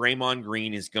now Draymond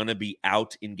Green is going to be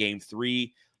out in game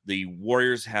 3. The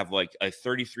Warriors have like a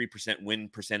 33% win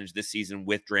percentage this season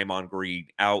with Draymond Green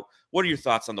out. What are your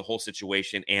thoughts on the whole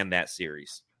situation and that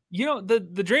series? The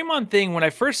Draymond thing, when I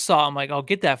first saw him, like, I'll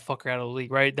get that fucker out of the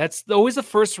league, right? That's always the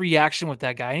first reaction with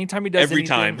that guy. Anytime he does every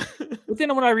time. But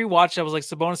then when I rewatched, I was like,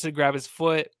 Sabonis did grab his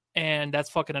foot, and that's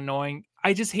fucking annoying.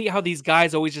 I just hate how these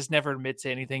guys always just never admit to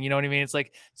anything. You know what I mean? It's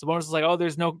like Sabonis is like, oh,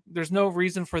 there's no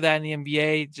reason for that in the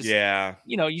NBA. Just,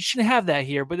 you shouldn't have that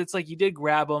here. But it's like you did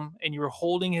grab him and you were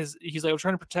holding he's like, I'm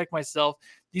trying to protect myself.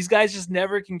 These guys just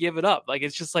never can give it up. Like,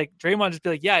 it's just like Draymond just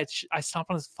be like, yeah, I stomped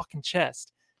on his fucking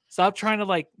chest. Stop trying to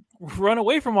like run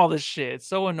away from all this shit. It's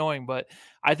so annoying. But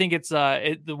I think it's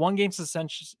the 1 game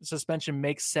suspension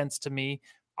makes sense to me.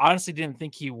 Honestly, didn't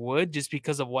think he would just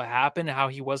because of what happened, how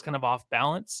he was kind of off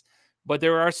balance. But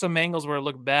there are some angles where it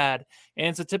looked bad. And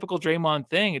it's a typical Draymond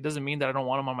thing. It doesn't mean that I don't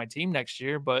want him on my team next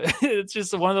year, but it's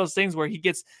just one of those things where he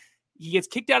gets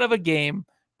kicked out of a game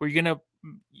where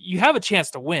you have a chance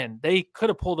to win. They could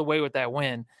have pulled away with that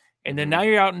win. And then now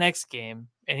you're out next game,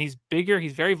 and he's bigger.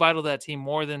 He's very vital to that team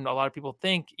more than a lot of people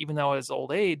think, even though at his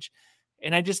old age.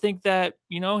 And I just think that,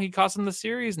 he cost them the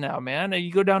series now, man.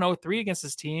 You go down 0-3 against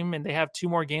this team, and they have 2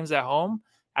 more games at home.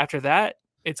 After that,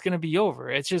 it's going to be over.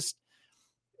 It's just,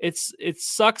 it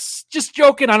sucks. Just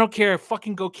joking. I don't care.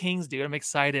 Fucking go Kings, dude. I'm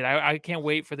excited. I can't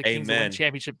wait for the Kings to win the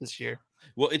championship this year.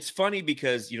 Well, it's funny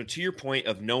because, to your point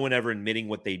of no one ever admitting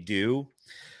what they do.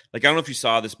 Like, I don't know if you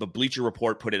saw this, but Bleacher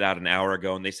Report put it out an hour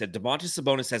ago, and they said Domantas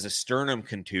Sabonis has a sternum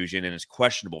contusion and is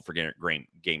questionable for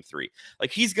game 3.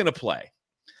 Like, he's going to play.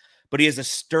 But he has a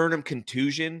sternum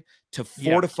contusion to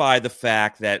fortify the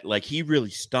fact that, like, he really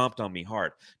stomped on me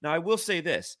hard. Now, I will say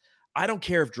this. I don't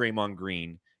care if Draymond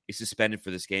Green is suspended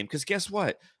for this game, because guess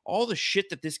what? All the shit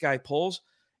that this guy pulls,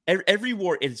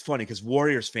 it's funny because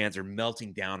Warriors fans are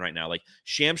melting down right now. Like,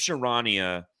 Shams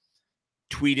Charania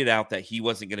tweeted out that he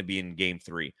wasn't going to be in game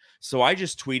 3. So I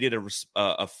just tweeted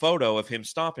a photo of him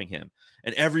stomping him.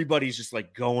 And everybody's just,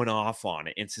 like, going off on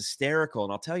it. It's hysterical.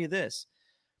 And I'll tell you this.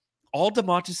 All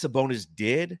Domantas Sabonis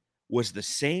did was the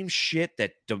same shit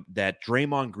that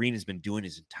Draymond Green has been doing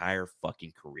his entire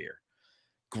fucking career.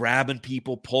 Grabbing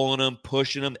people, pulling them,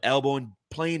 pushing them, elbowing,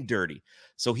 playing dirty.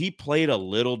 So he played a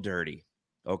little dirty,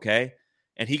 okay?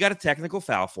 And he got a technical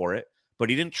foul for it, but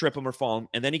he didn't trip him or fall him,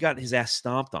 and then he got his ass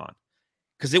stomped on.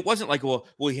 Because it wasn't like, well,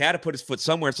 he had to put his foot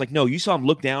somewhere. It's like, no, you saw him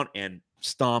look down and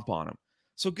stomp on him.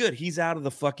 So good, he's out of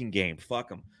the fucking game.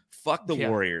 Fuck him. Fuck the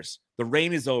Warriors. The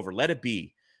reign is over. Let it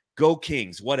be. Go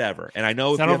Kings, whatever. And I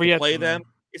know if you have to play them,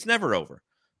 it's never over.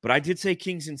 But I did say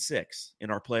Kings in 6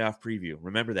 in our playoff preview.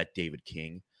 Remember that, David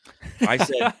King? I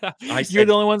said you're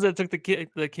the only ones that took the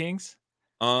Kings.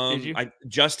 Did you?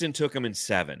 Justin took him in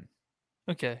 7.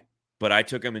 Okay. But I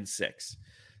took him in 6.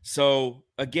 So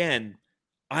again,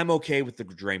 I'm okay with the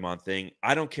Draymond thing.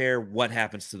 I don't care what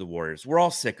happens to the Warriors. We're all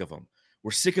sick of him.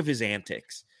 We're sick of his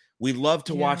antics. We love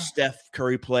to watch Steph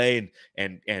Curry play,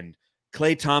 and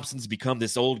Klay Thompson's become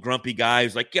this old grumpy guy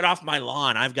who's like, get off my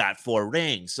lawn. I've got 4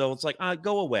 rings. So it's like,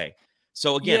 go away.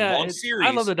 So again, long series.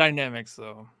 I love the dynamics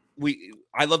though.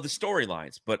 I love the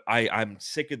storylines, but I'm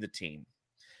sick of the team.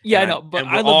 Yeah, I know, but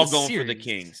we're I love all the going series. for the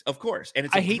Kings, of course. And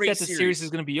it's I hate that the series is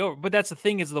going to be over, but that's the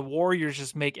thing is the Warriors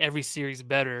just make every series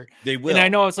better. They will. And I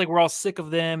know it's like we're all sick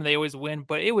of them; they always win.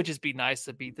 But it would just be nice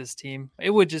to beat this team. It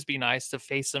would just be nice to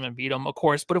face them and beat them, of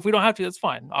course. But if we don't have to, that's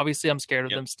fine. Obviously, I'm scared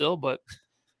of them still, but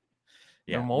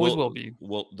always will be.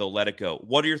 They'll let it go.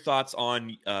 What are your thoughts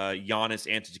on Giannis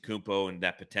Antetokounmpo and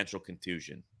that potential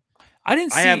contusion? I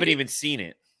haven't even seen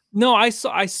it. No, I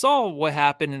saw what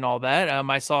happened and all that.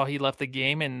 I saw he left the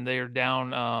game and they're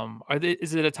down.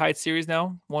 Is it a tied series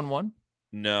now? 1-1?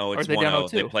 No, it's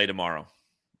 1-0. They play tomorrow.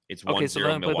 It's 1-0 so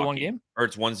they play the one game? Or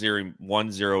it's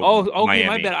 1-0 Oh, okay, Miami.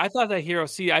 my bad. I thought that Hero.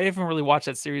 See, I haven't really watched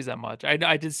that series that much.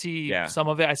 I did see some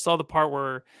of it. I saw the part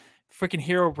where freaking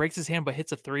Hero breaks his hand but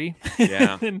hits a 3.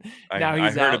 Yeah. And now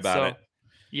he's I heard out, about it.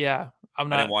 Yeah. I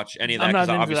didn't watch any of that because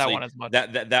obviously that one as much.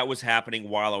 That was happening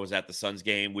while I was at the Suns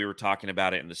game. We were talking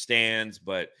about it in the stands,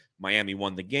 but Miami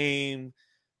won the game.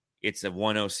 It's a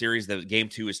 1-0 series. The game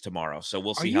 2 is tomorrow, so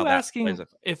we'll see how that plays. Are you asking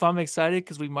if I'm excited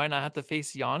because we might not have to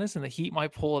face Giannis and the Heat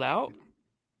might pull it out?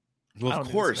 Well,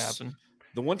 of course.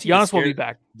 The one team Giannis will be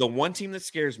back. The one team that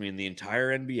scares me in the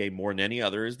entire NBA more than any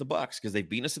other is the Bucks because they've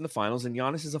beaten us in the finals, and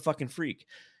Giannis is a fucking freak.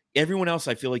 Everyone else,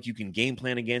 I feel like you can game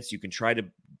plan against. You can try to.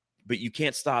 But you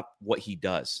can't stop what he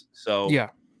does. So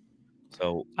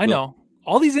I know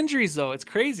all these injuries though. It's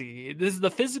crazy. This is the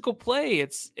physical play.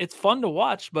 It's fun to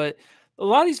watch, but a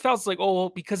lot of these fouls like, oh,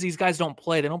 because these guys don't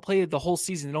play. They don't play the whole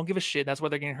season. They don't give a shit. That's why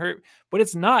they're getting hurt. But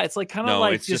it's not. It's like kind of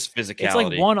like it's just physicality. It's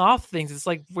like one-off things. It's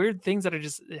like weird things that are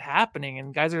just happening,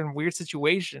 and guys are in weird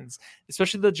situations.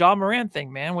 Especially the Ja Morant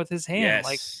thing, man, with his hand. Yes.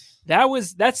 Like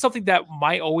that's something that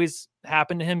might always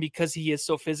happen to him because he is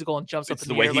so physical and jumps up in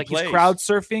the air. Like plays. He's crowd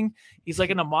surfing. He's like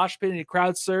in a mosh pit and he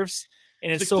crowd surfs.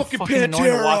 And it's so fucking Pantera.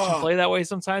 annoying to watch him play that way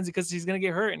sometimes because he's going to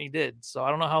get hurt, and he did. So I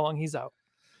don't know how long he's out.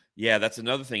 Yeah, that's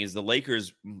another thing is the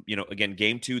Lakers, again,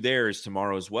 game 2 there is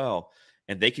tomorrow as well.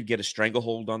 And they could get a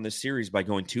stranglehold on this series by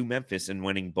going to Memphis and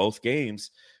winning both games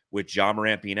with Ja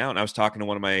Morant being out. And I was talking to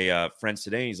one of my friends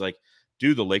today, and he's like,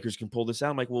 dude, the Lakers can pull this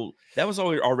out. I'm like, well, that was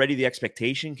already the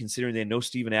expectation considering they had no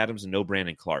Steven Adams and no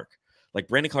Brandon Clark. Like,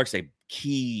 Brandon Clark's a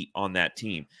key on that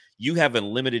team. You have a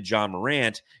limited Ja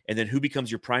Morant, and then who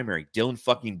becomes your primary? Dylan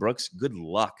fucking Brooks? Good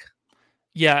luck.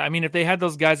 Yeah, I mean, if they had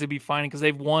those guys, they'd be fine because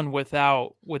they've won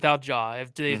without Ja.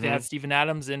 If they had Steven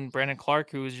Adams and Brandon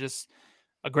Clark, who is just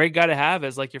a great guy to have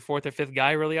as like your 4th or 5th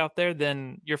guy really out there,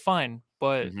 then you're fine.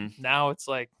 But now it's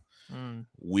like,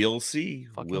 we'll see.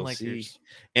 We'll Lakers. see.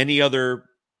 Any other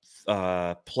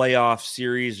playoff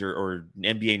series or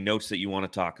NBA notes that you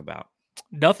want to talk about?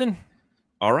 Nothing.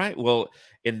 All right. Well,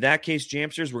 in that case,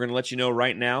 Jamsters, we're going to let you know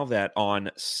right now that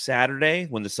on Saturday,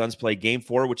 when the Suns play Game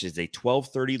 4, which is a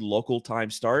 12:30 local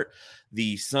time start,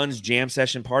 the Suns Jam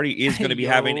Session Party is going to be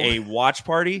having a watch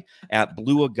party at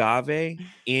Blue Agave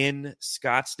in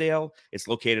Scottsdale. It's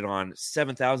located on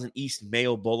 7000 East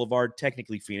Mayo Boulevard,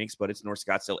 technically Phoenix, but it's North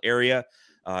Scottsdale area.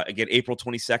 Again, April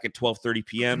 22nd, 12:30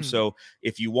 p.m. So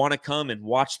if you want to come and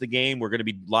watch the game, we're going to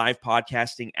be live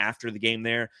podcasting after the game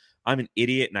there. I'm an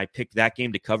idiot, and I picked that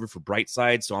game to cover for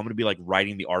Brightside, so I'm going to be like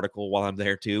writing the article while I'm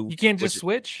there too. You can't just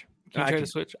switch? You can try to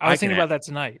switch? I was thinking about that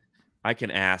tonight. I can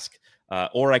ask,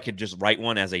 or I could just write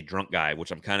one as a drunk guy,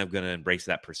 which I'm kind of going to embrace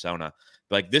that persona.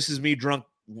 But like, this is me drunk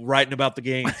writing about the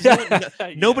game.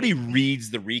 Nobody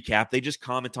reads the recap. They just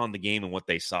comment on the game and what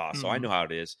they saw. So I know how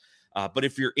it is. But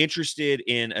if you're interested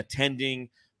in attending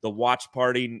the watch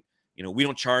party, we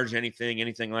don't charge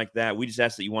anything like that. We just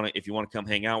ask that if you want to come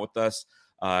hang out with us,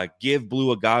 give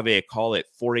Blue Agave a call at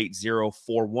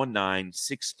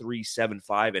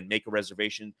 480-419-6375 and make a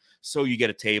reservation so you get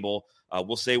a table.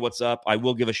 We'll say what's up. I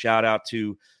will give a shout out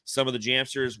to some of the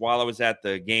Jamsters while I was at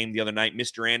the game the other night.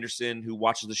 Mr. Anderson, who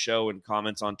watches the show and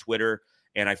comments on Twitter,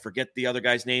 and I forget the other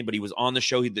guy's name, but he was on the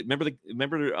show. Remember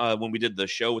when we did the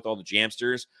show with all the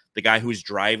Jamsters, the guy who was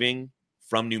driving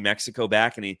from New Mexico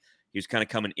back, and he was kind of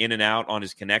coming in and out on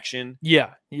his connection. Yeah.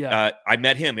 I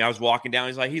met him. I was walking down.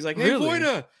 He's like, hey, really?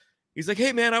 Boyda. He's like,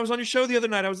 hey, man, I was on your show the other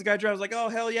night. I was the guy driving. I was like, oh,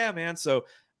 hell yeah, man. So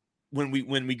when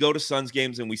we go to Suns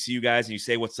games and we see you guys and you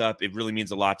say what's up, it really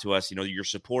means a lot to us. Your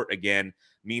support, again,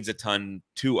 means a ton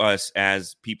to us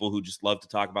as people who just love to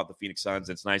talk about the Phoenix Suns.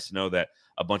 It's nice to know that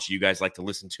a bunch of you guys like to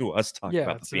listen to us talk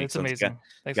about the Phoenix Suns. Amazing.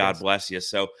 Thanks, God guys. bless you.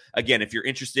 So again, if you're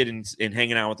interested in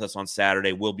hanging out with us on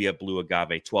Saturday, we'll be at Blue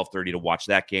Agave 12:30 to watch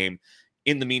that game.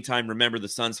 In the meantime, remember the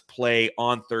Suns play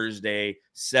on Thursday,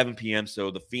 7 p.m.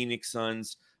 So the Phoenix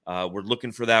Suns, we're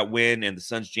looking for that win, and the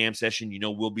Suns Jam Session,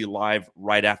 we'll be live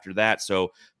right after that.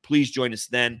 So please join us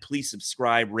then. Please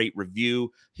subscribe, rate,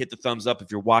 review, hit the thumbs up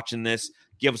if you're watching this.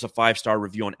 Give us a 5-star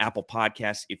review on Apple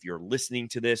Podcasts if you're listening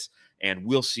to this, and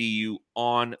we'll see you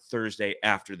on Thursday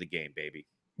after the game, baby.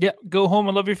 Yeah, go home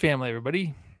and love your family,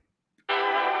 everybody.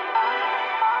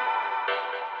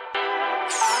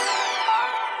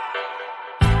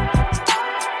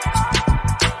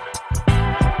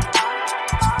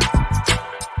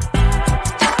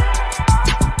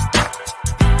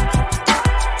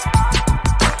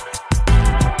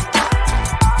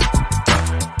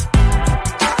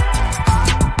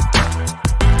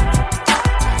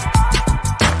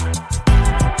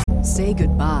 Say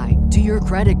goodbye to your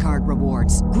credit card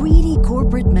rewards. Greedy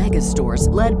corporate mega stores,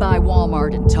 led by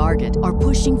Walmart and Target, are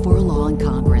pushing for a law in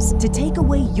Congress to take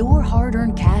away your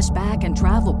hard-earned cash back and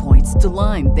travel points to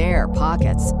line their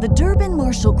pockets. The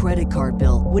Durbin-Marshall credit card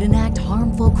bill would enact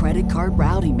harmful credit card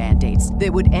routing mandates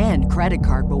that would end credit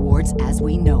card rewards as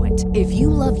we know it. If you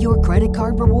love your credit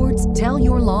card rewards, tell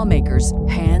your lawmakers,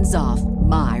 hands off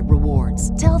my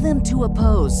rewards. Tell them to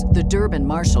oppose the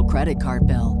Durbin-Marshall credit card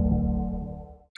bill.